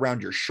somewhere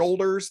around your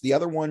shoulders. The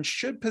other one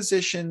should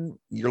position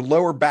your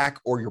lower back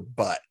or your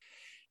butt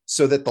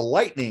so that the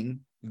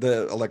lightning,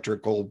 the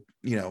electrical,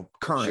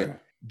 current, Sure,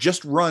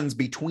 just runs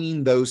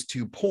between those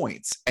 2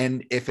 points.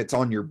 And if it's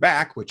on your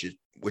back, which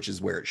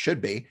is where it should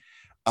be,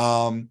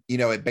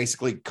 it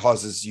basically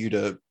causes you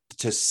to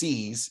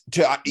seize.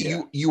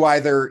 You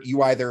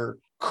either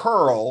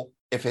curl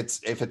if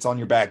it's on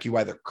your back. You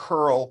either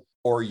curl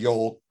or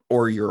you'll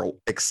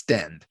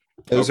extend.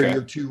 Those are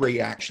your 2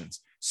 reactions.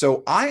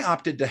 So I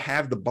opted to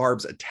have the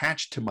barbs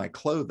attached to my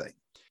clothing.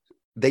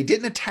 They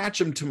didn't attach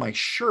them to my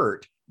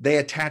shirt. They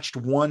attached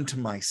one to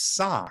my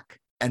sock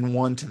and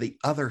one to the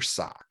other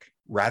sock.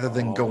 Rather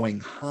than going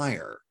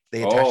higher,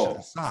 they attached to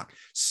the sock.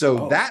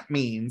 So that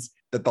means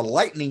that the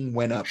lightning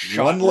went up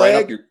one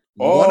leg,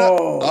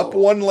 up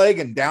one leg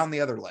and down the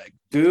other leg.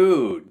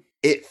 Dude.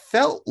 It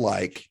felt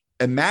like,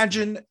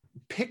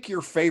 pick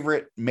your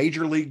favorite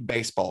Major League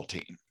Baseball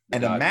team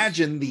and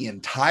imagine the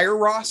entire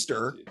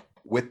roster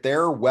with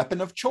their weapon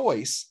of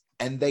choice,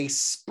 and they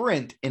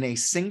sprint in a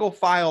single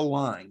file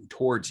line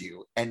towards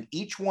you. And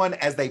each one,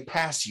 as they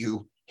pass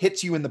you,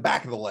 hits you in the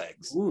back of the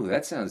legs. Ooh,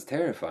 that sounds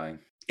terrifying.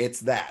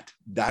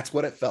 That's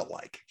what it felt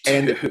like.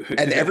 And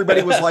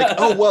everybody was like,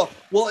 oh,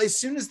 well, as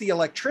soon as the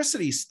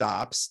electricity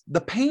stops,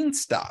 the pain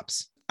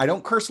stops. I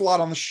don't curse a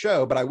lot on the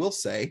show, but I will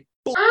say,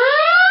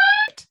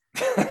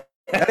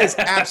 that is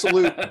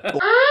absolute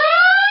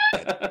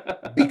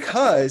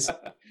because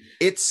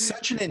it's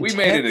such an intense... We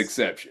made an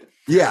exception.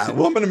 Yeah,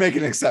 well, I'm going to make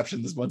an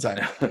exception this one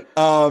time.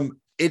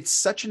 It's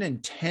such an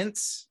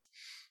intense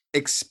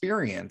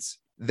experience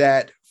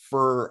that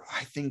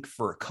I think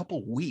for a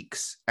couple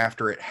weeks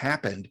after it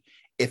happened,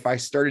 if I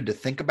started to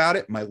think about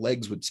it, my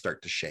legs would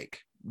start to shake.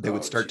 They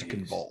would start to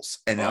convulse.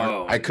 And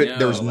I couldn't,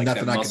 there was nothing I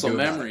could do. Muscle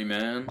memory,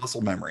 man. Muscle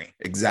memory.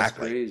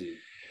 Exactly. That's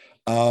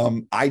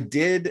crazy. I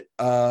did,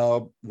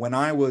 when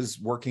I was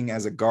working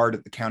as a guard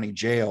at the county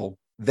jail,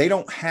 they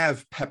don't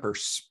have pepper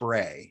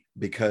spray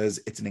because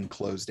it's an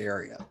enclosed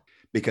area.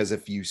 Because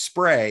if you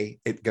spray,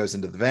 it goes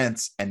into the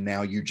vents, and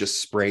now you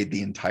just sprayed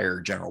the entire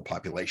general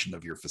population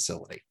of your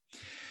facility.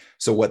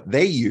 So what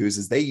they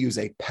use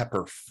a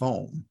pepper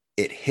foam.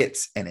 It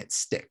hits and it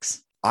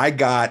sticks. I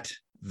got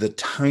the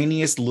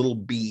tiniest little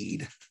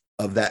bead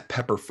of that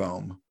pepper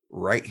foam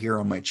right here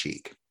on my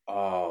cheek.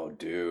 Oh,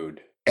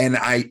 dude. And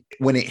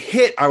when it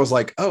hit, I was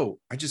like, oh,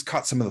 I just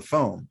caught some of the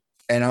foam.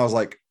 And I was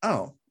like,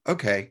 oh,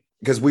 okay.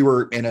 Because we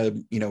were in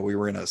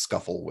a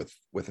scuffle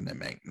with an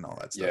inmate and all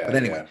that stuff. But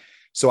anyway,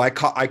 so I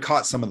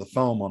caught some of the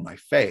foam on my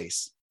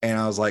face, and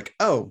I was like,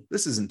 oh,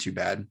 this isn't too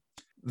bad.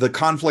 The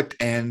conflict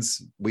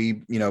ends. We,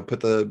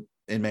 put the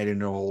inmate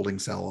into a holding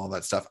cell, all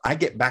that stuff. I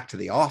get back to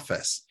the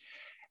office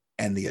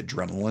and the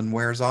adrenaline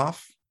wears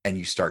off and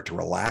you start to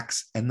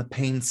relax and the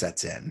pain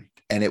sets in.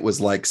 And it was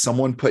like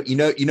someone put,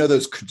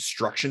 those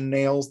construction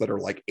nails that are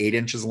like 8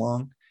 inches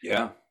long.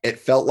 Yeah. It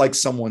felt like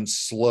someone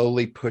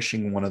slowly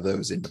pushing one of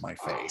those into my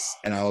face.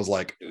 And I was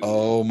like,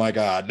 oh my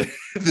God,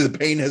 the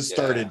pain has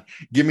started.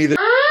 Give me the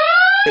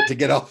to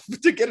get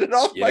it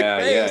off my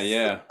face.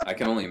 Yeah. I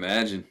can only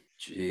imagine.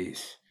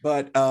 Jeez.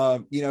 But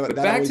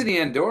back to the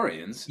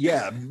Andorians.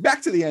 Yeah,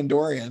 back to the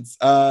Andorians.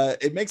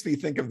 It makes me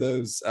think of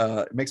those.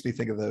 It makes me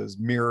think of those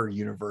mirror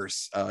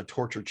universe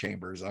torture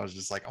chambers. I was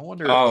just like, I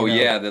wonder. Oh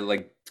yeah, the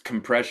like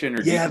compression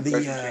or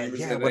decompression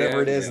chambers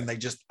whatever it is, and they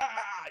just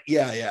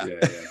yeah.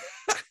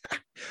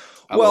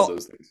 I love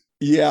those things.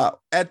 Yeah,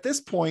 at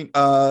this point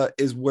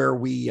is where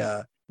we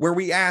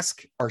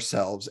ask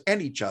ourselves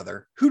and each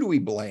other, who do we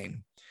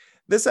blame?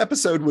 This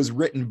episode was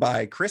written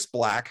by Chris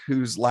Black,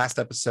 whose last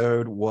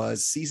episode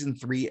was season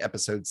 3,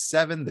 episode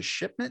 7, The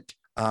Shipment.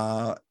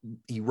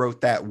 He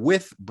wrote that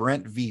with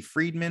Brent V.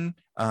 Friedman.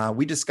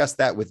 We discussed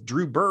that with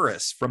Drew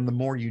Burris from the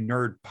More You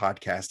Nerd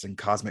podcast and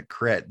Cosmic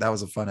Crit. That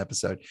was a fun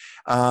episode.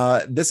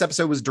 This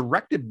episode was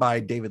directed by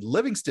David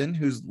Livingston,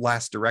 whose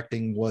last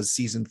directing was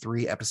season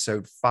 3,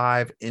 episode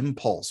 5,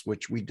 Impulse,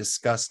 which we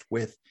discussed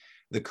with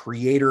the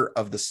creator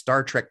of the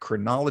Star Trek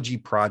Chronology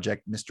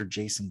Project, Mr.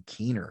 Jason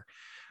Keener.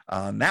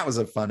 That was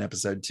a fun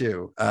episode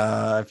too.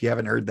 If you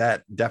haven't heard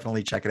that,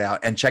 definitely check it out,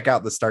 and check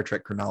out the Star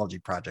Trek Chronology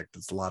Project.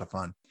 It's a lot of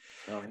fun.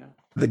 Oh, yeah.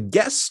 The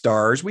guest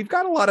stars, we've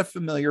got a lot of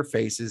familiar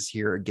faces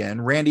here again.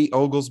 Randy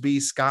Oglesby,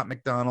 Scott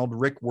McDonald,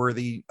 Rick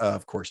Worthy,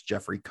 of course,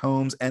 Jeffrey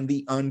Combs, and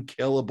the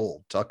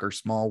unkillable Tucker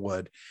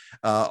Smallwood,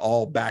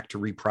 all back to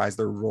reprise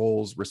their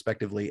roles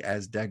respectively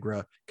as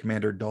Degra,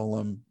 Commander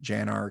Dolam,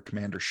 Janar,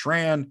 Commander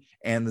Shran,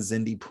 and the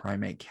Xindi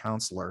Primate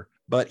Counselor.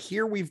 But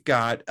here we've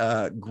got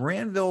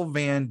Granville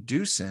Van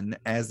Dusen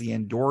as the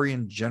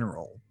Andorian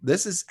General.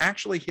 This is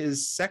actually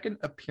his second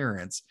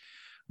appearance,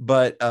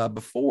 but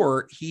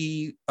before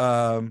he...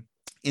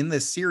 in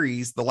this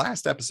series, the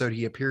last episode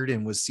he appeared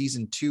in was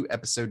season 2,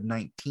 episode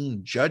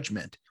 19,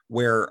 Judgment,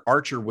 where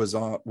Archer was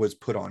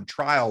put on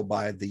trial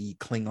by the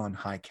Klingon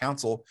High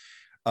Council.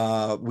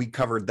 We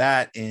covered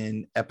that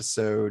in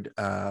episode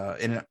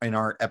in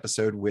our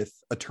episode with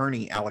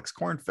attorney Alex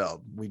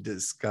Kornfeld. We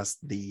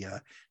discussed the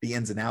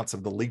ins and outs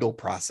of the legal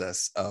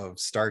process of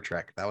Star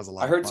Trek. That was a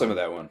lot. I heard some of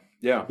that one.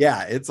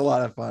 Yeah, it's a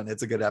lot of fun.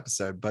 It's a good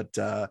episode, but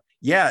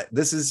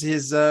this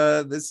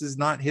is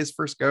not his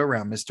first go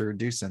around, Mr.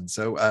 Doosan.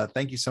 So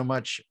thank you so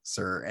much,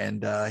 sir.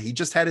 And he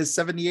just had his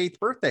 78th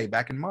birthday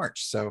back in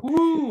March. So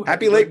woo,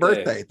 happy late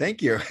birthday.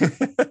 Thank you.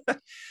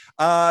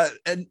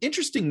 An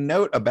interesting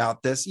note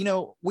about this,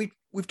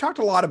 we've talked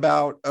a lot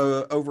about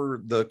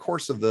over the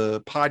course of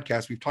the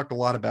podcast, we've talked a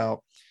lot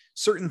about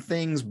certain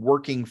things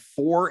working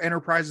for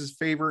Enterprise's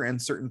favor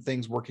and certain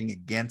things working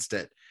against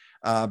it,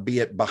 be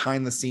it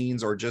behind the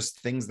scenes or just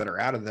things that are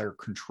out of their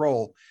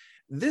control.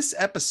 This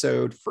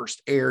episode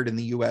first aired in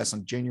the US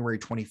on January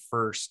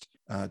 21st,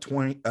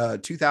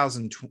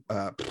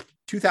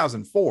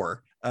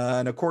 2004.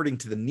 And according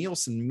to the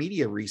Nielsen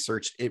media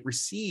research, it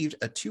received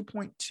a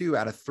 2.2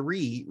 out of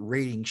 3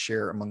 rating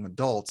share among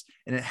adults,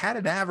 and it had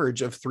an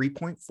average of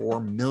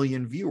 3.4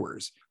 million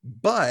viewers.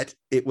 But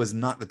it was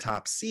not the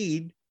top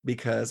seed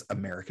because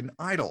American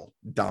Idol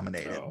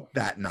dominated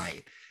that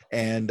night.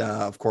 And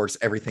of course,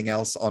 everything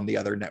else on the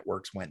other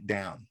networks went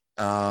down.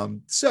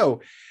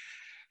 So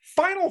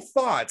final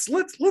thoughts.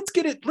 Let's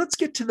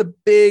get to the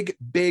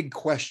big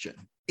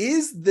question.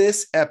 Is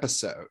this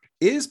episode,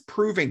 is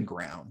Proving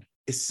Ground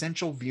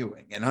essential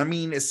viewing? And I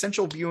mean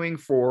essential viewing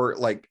for,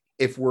 like,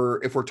 if we're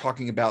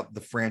talking about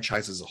the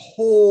franchise as a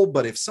whole,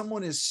 but if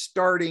someone is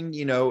starting,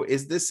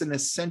 is this an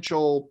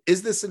essential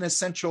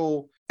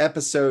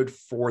episode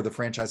for the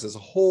franchise as a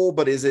whole,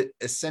 but is it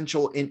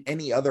essential in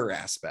any other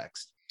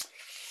aspects?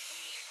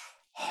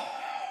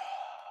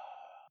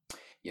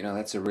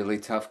 That's a really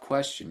tough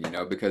question,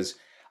 because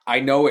I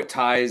know it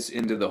ties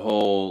into the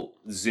whole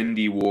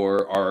Xindi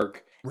War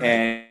arc.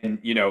 Right. And,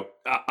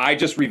 I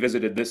just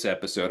revisited this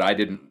episode. I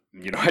didn't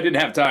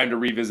have time to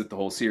revisit the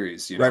whole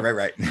series.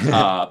 Right.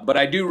 But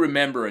I do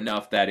remember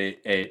enough that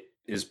it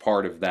is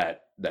part of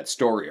that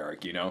story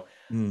arc,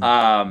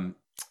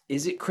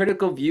 Is it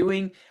critical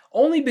viewing?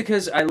 Only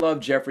because I love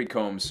Jeffrey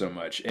Combs so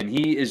much, and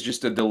he is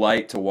just a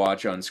delight to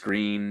watch on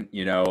screen,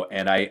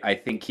 and I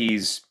think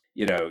he's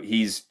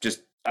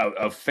just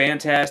a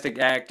fantastic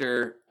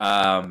actor.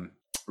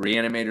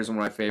 Reanimator is one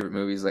of my favorite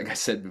movies, like I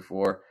said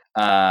before.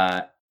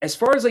 As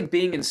far as like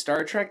being in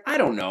Star Trek, I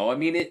don't know. I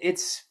mean,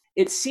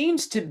 it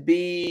seems to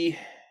be.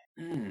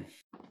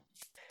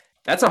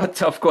 That's a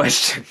tough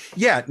question.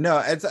 Yeah,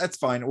 no, that's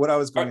fine. What I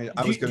was going to,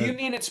 do you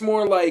mean it's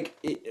more like,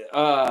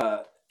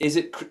 is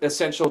it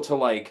essential to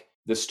like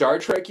the Star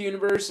Trek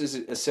universe? Is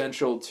it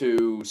essential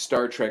to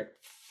Star Trek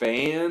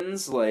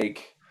fans?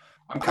 Like,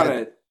 I'm kind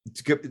of.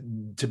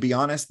 To be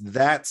honest,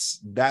 that's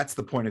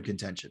the point of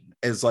contention.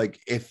 Is like,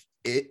 if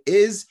it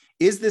is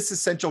this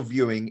essential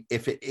viewing?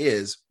 If it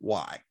is,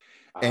 why?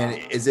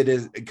 And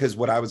because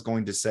what I was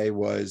going to say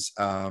was,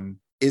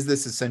 is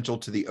this essential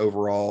to the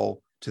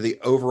overall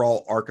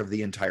arc of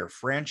the entire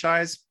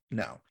franchise?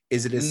 No.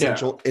 Is it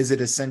essential? No. Is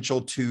it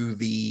essential to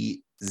the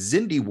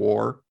Xindi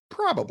War?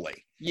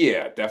 Probably.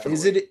 Yeah,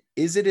 definitely.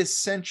 Is it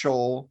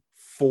essential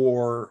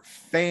for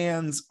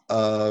fans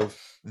of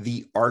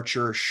the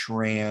Archer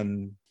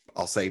Shran,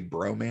 I'll say,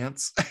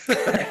 bromance?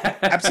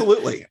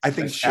 Absolutely. I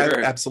think sure.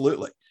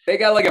 Absolutely. They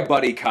got like a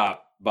buddy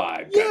cop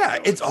vibe. Yeah,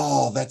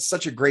 that's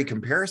such a great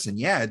comparison.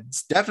 Yeah,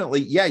 it's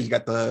definitely, you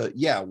got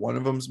one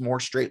of them's more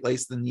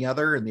straight-laced than the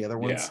other, and the other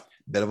one's a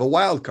bit of a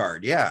wild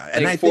card. Yeah.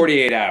 And I think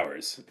 48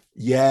 hours.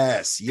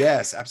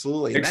 Yes,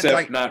 absolutely.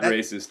 Except not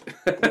racist.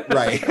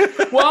 Right.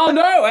 Well,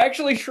 no,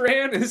 actually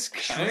Shran's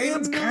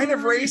kind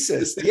of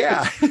racist.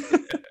 Yeah.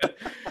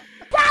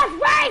 That's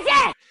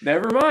racist!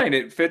 Never mind,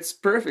 it fits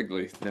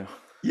perfectly. No.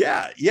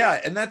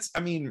 Yeah, and that's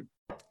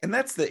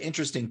the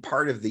interesting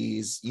part of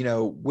these,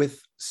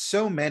 with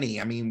so many.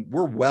 I mean,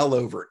 we're well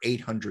over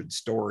 800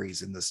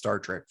 stories in the Star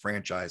Trek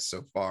franchise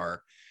so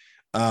far.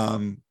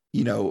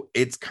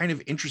 it's kind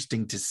of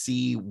interesting to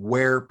see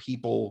where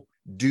people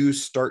do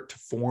start to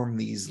form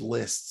these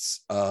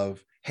lists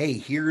of, hey,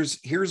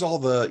 here's all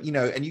the,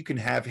 and you can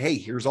have, hey,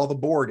 here's all the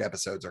Borg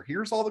episodes, or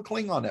here's all the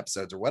Klingon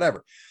episodes, or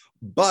whatever.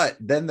 But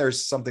then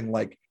there's something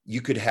like,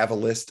 you could have a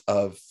list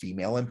of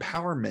female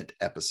empowerment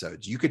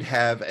episodes. You could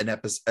have an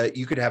episode.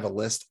 You could have a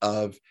list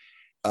of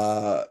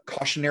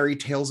cautionary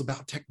tales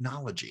about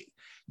technology.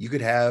 You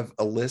could have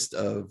a list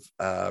of,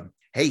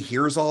 hey,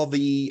 here's all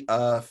the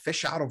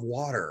fish out of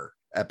water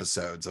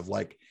episodes of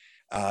like,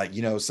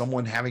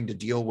 someone having to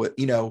deal with,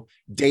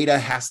 Data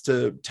has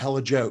to tell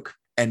a joke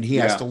and he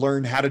has to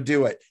learn how to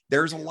do it.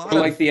 There's a lot of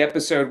like the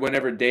episode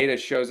whenever Data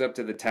shows up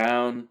to the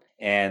town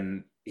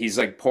and he's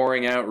like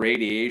pouring out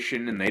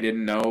radiation and they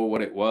didn't know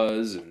what it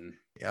was. And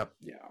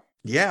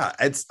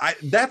that's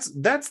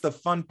the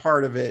fun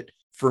part of it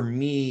for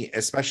me,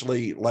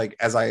 especially like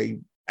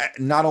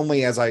not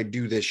only as I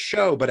do this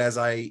show, but as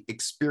I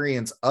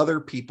experience other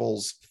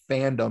people's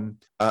fandom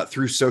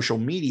through social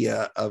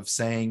media of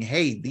saying,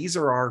 hey, these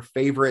are our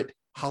favorite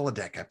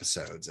holodeck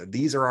episodes, and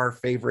these are our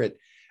favorite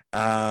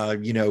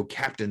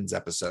captains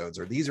episodes,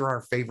 or these are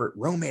our favorite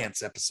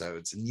romance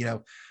episodes.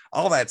 And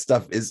all that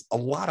stuff is a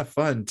lot of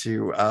fun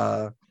to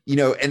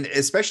and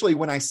especially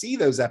when I see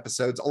those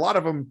episodes, a lot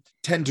of them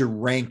tend to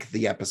rank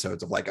the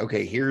episodes of like,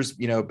 okay, here's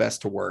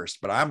best to worst,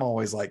 but I'm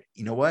always like,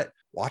 you know what,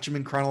 watch them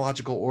in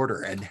chronological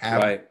order and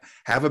have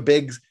a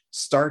big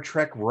Star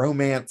Trek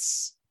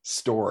romance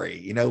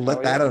story,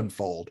 let that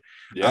unfold.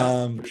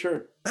 For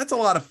sure. That's a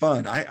lot of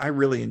fun. I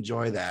really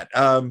enjoy that.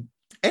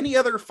 Any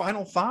other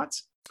final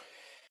thoughts?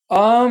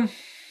 Well,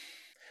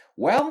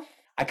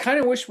 I kind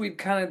of wish we'd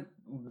kind of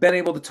been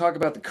able to talk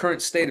about the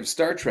current state of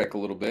Star Trek a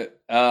little bit.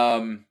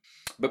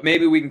 But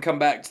maybe we can come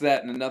back to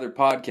that in another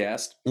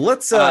podcast.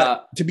 Let's,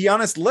 to be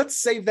honest, let's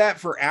save that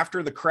for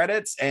after the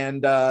credits,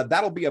 and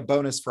that'll be a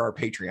bonus for our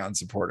Patreon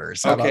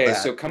supporters. How okay, about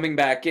that? So coming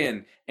back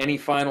in, any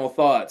final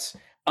thoughts?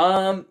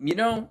 I'm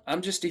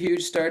just a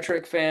huge Star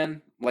Trek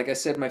fan. Like I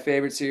said, my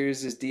favorite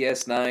series is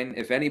DS9.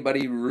 If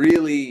anybody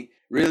really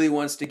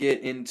wants to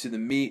get into the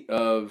meat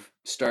of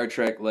Star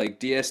Trek, like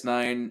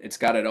DS9, it's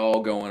got it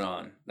all going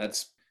on.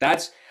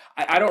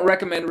 I don't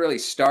recommend really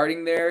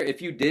starting there.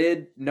 If you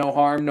did, no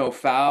harm, no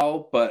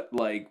foul. But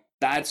like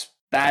that's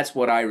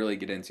what I really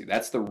get into.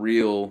 That's the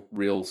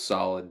real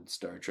solid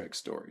Star Trek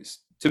stories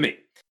to me.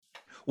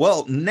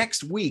 Well,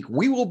 next week,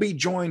 we will be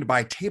joined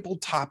by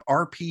tabletop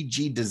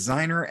RPG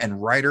designer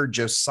and writer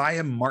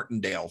Josiah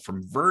Martindale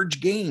from Verge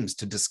Games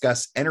to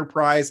discuss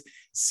Enterprise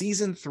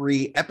Season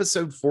 3,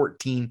 Episode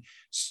 14,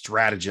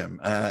 Stratagem.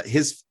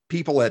 His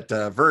people at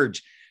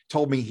Verge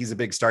told me he's a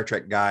big Star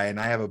Trek guy, and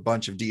I have a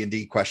bunch of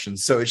D&D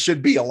questions, so it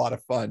should be a lot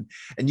of fun.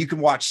 And you can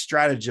watch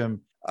Stratagem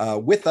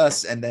with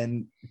us and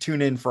then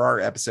tune in for our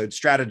episode.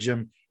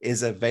 Stratagem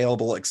is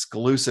available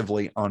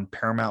exclusively on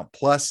Paramount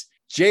Plus.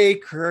 J.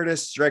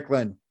 Curtis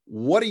Strickland,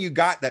 what do you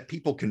got that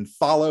people can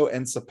follow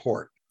and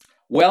support?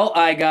 Well,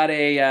 I got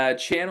a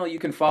channel you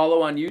can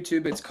follow on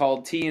YouTube. It's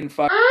called Tea and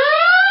Fire.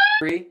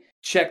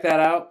 Check that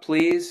out,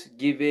 please.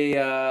 Give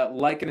a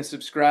like and a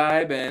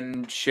subscribe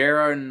and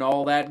share and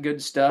all that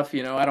good stuff.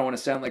 I don't want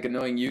to sound like an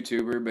annoying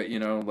YouTuber,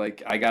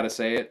 but I gotta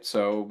say it.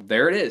 So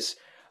there it is.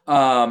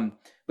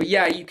 But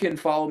yeah, you can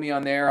follow me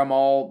on there. I'm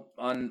all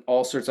on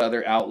all sorts of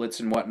other outlets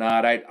and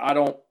whatnot. I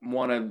don't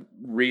want to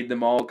read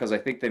them all because I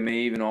think they may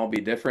even all be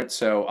different.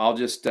 So I'll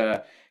just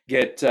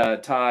get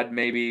Todd,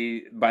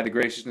 maybe by the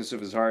graciousness of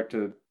his heart,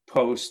 to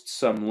post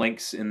some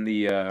links in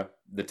the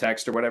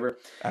text or whatever.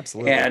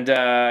 Absolutely. And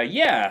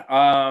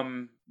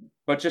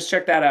but just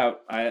check that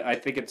out. I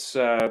think it's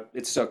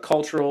a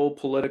cultural,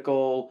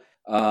 political.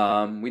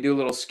 We do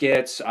little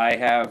skits. I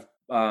have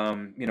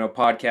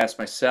podcasts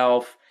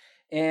myself,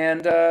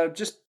 and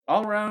just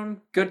all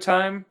around good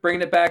time,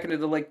 bringing it back into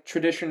the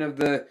tradition of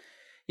the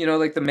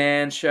the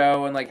Man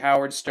Show and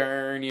Howard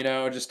Stern,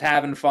 just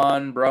having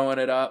fun, broing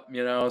it up,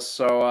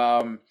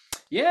 so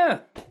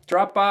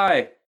drop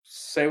by,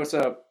 say what's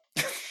up.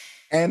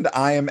 And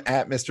I am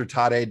at Mr.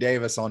 Todd A.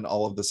 Davis on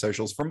all of the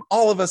socials. From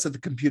all of us at the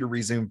Computer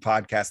Resume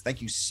podcast,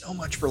 thank you so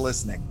much for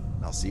listening.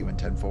 I'll see you in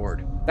 10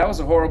 Forward. That was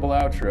a horrible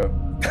outro.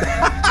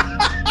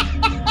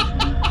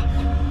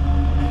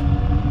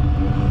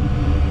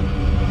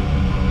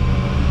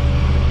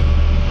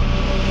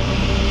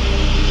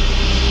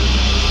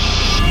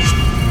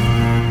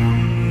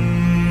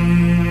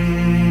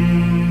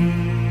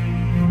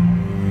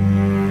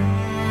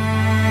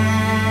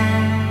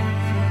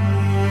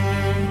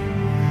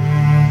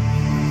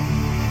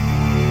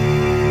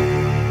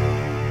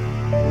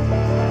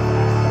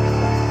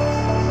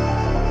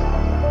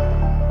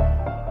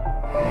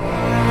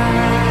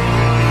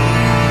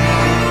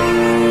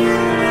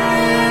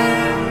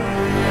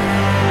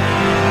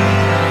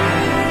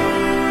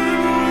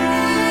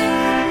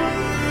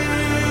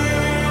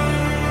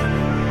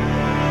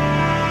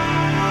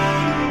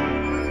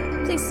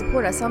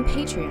 On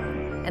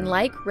Patreon and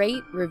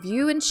rate,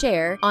 review, and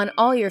share on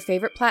all your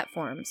favorite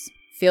platforms.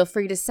 Feel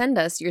free to send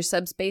us your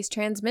subspace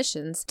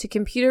transmissions to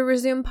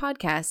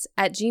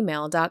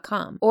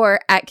computerresumepodcast@gmail.com or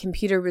at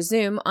Computer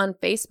Resume on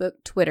Facebook,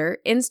 Twitter,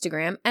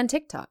 Instagram, and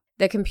TikTok.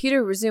 The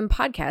Computer Resume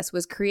podcast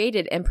was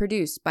created and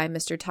produced by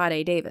Mr. Todd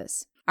A.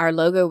 Davis. Our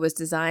logo was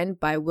designed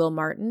by Will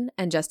Martin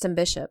and Justin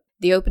Bishop.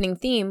 The opening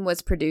theme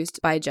was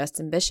produced by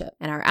Justin Bishop,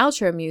 and our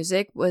outro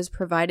music was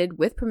provided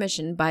with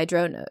permission by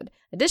Dronode.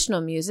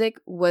 Additional music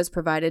was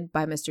provided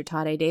by Mr.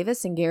 Todd A.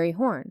 Davis and Gary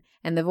Horn,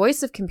 and the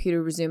voice of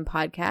Computer Resume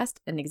podcast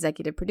and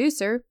executive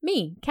producer,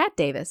 me, Kat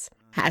Davis.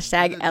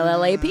 Hashtag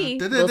LLAP.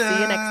 We'll see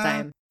you next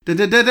time.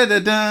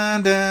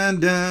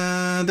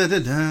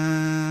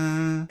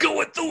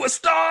 Going through a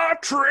Star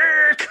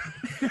Trek.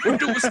 We're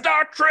doing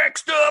Star Trek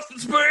stuff in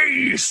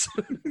space.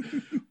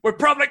 We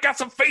probably got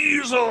some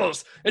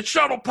phasers and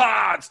shuttle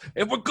pods,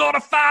 and we're gonna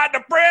find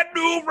a brand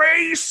new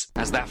race.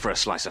 How's that for a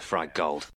slice of fried gold?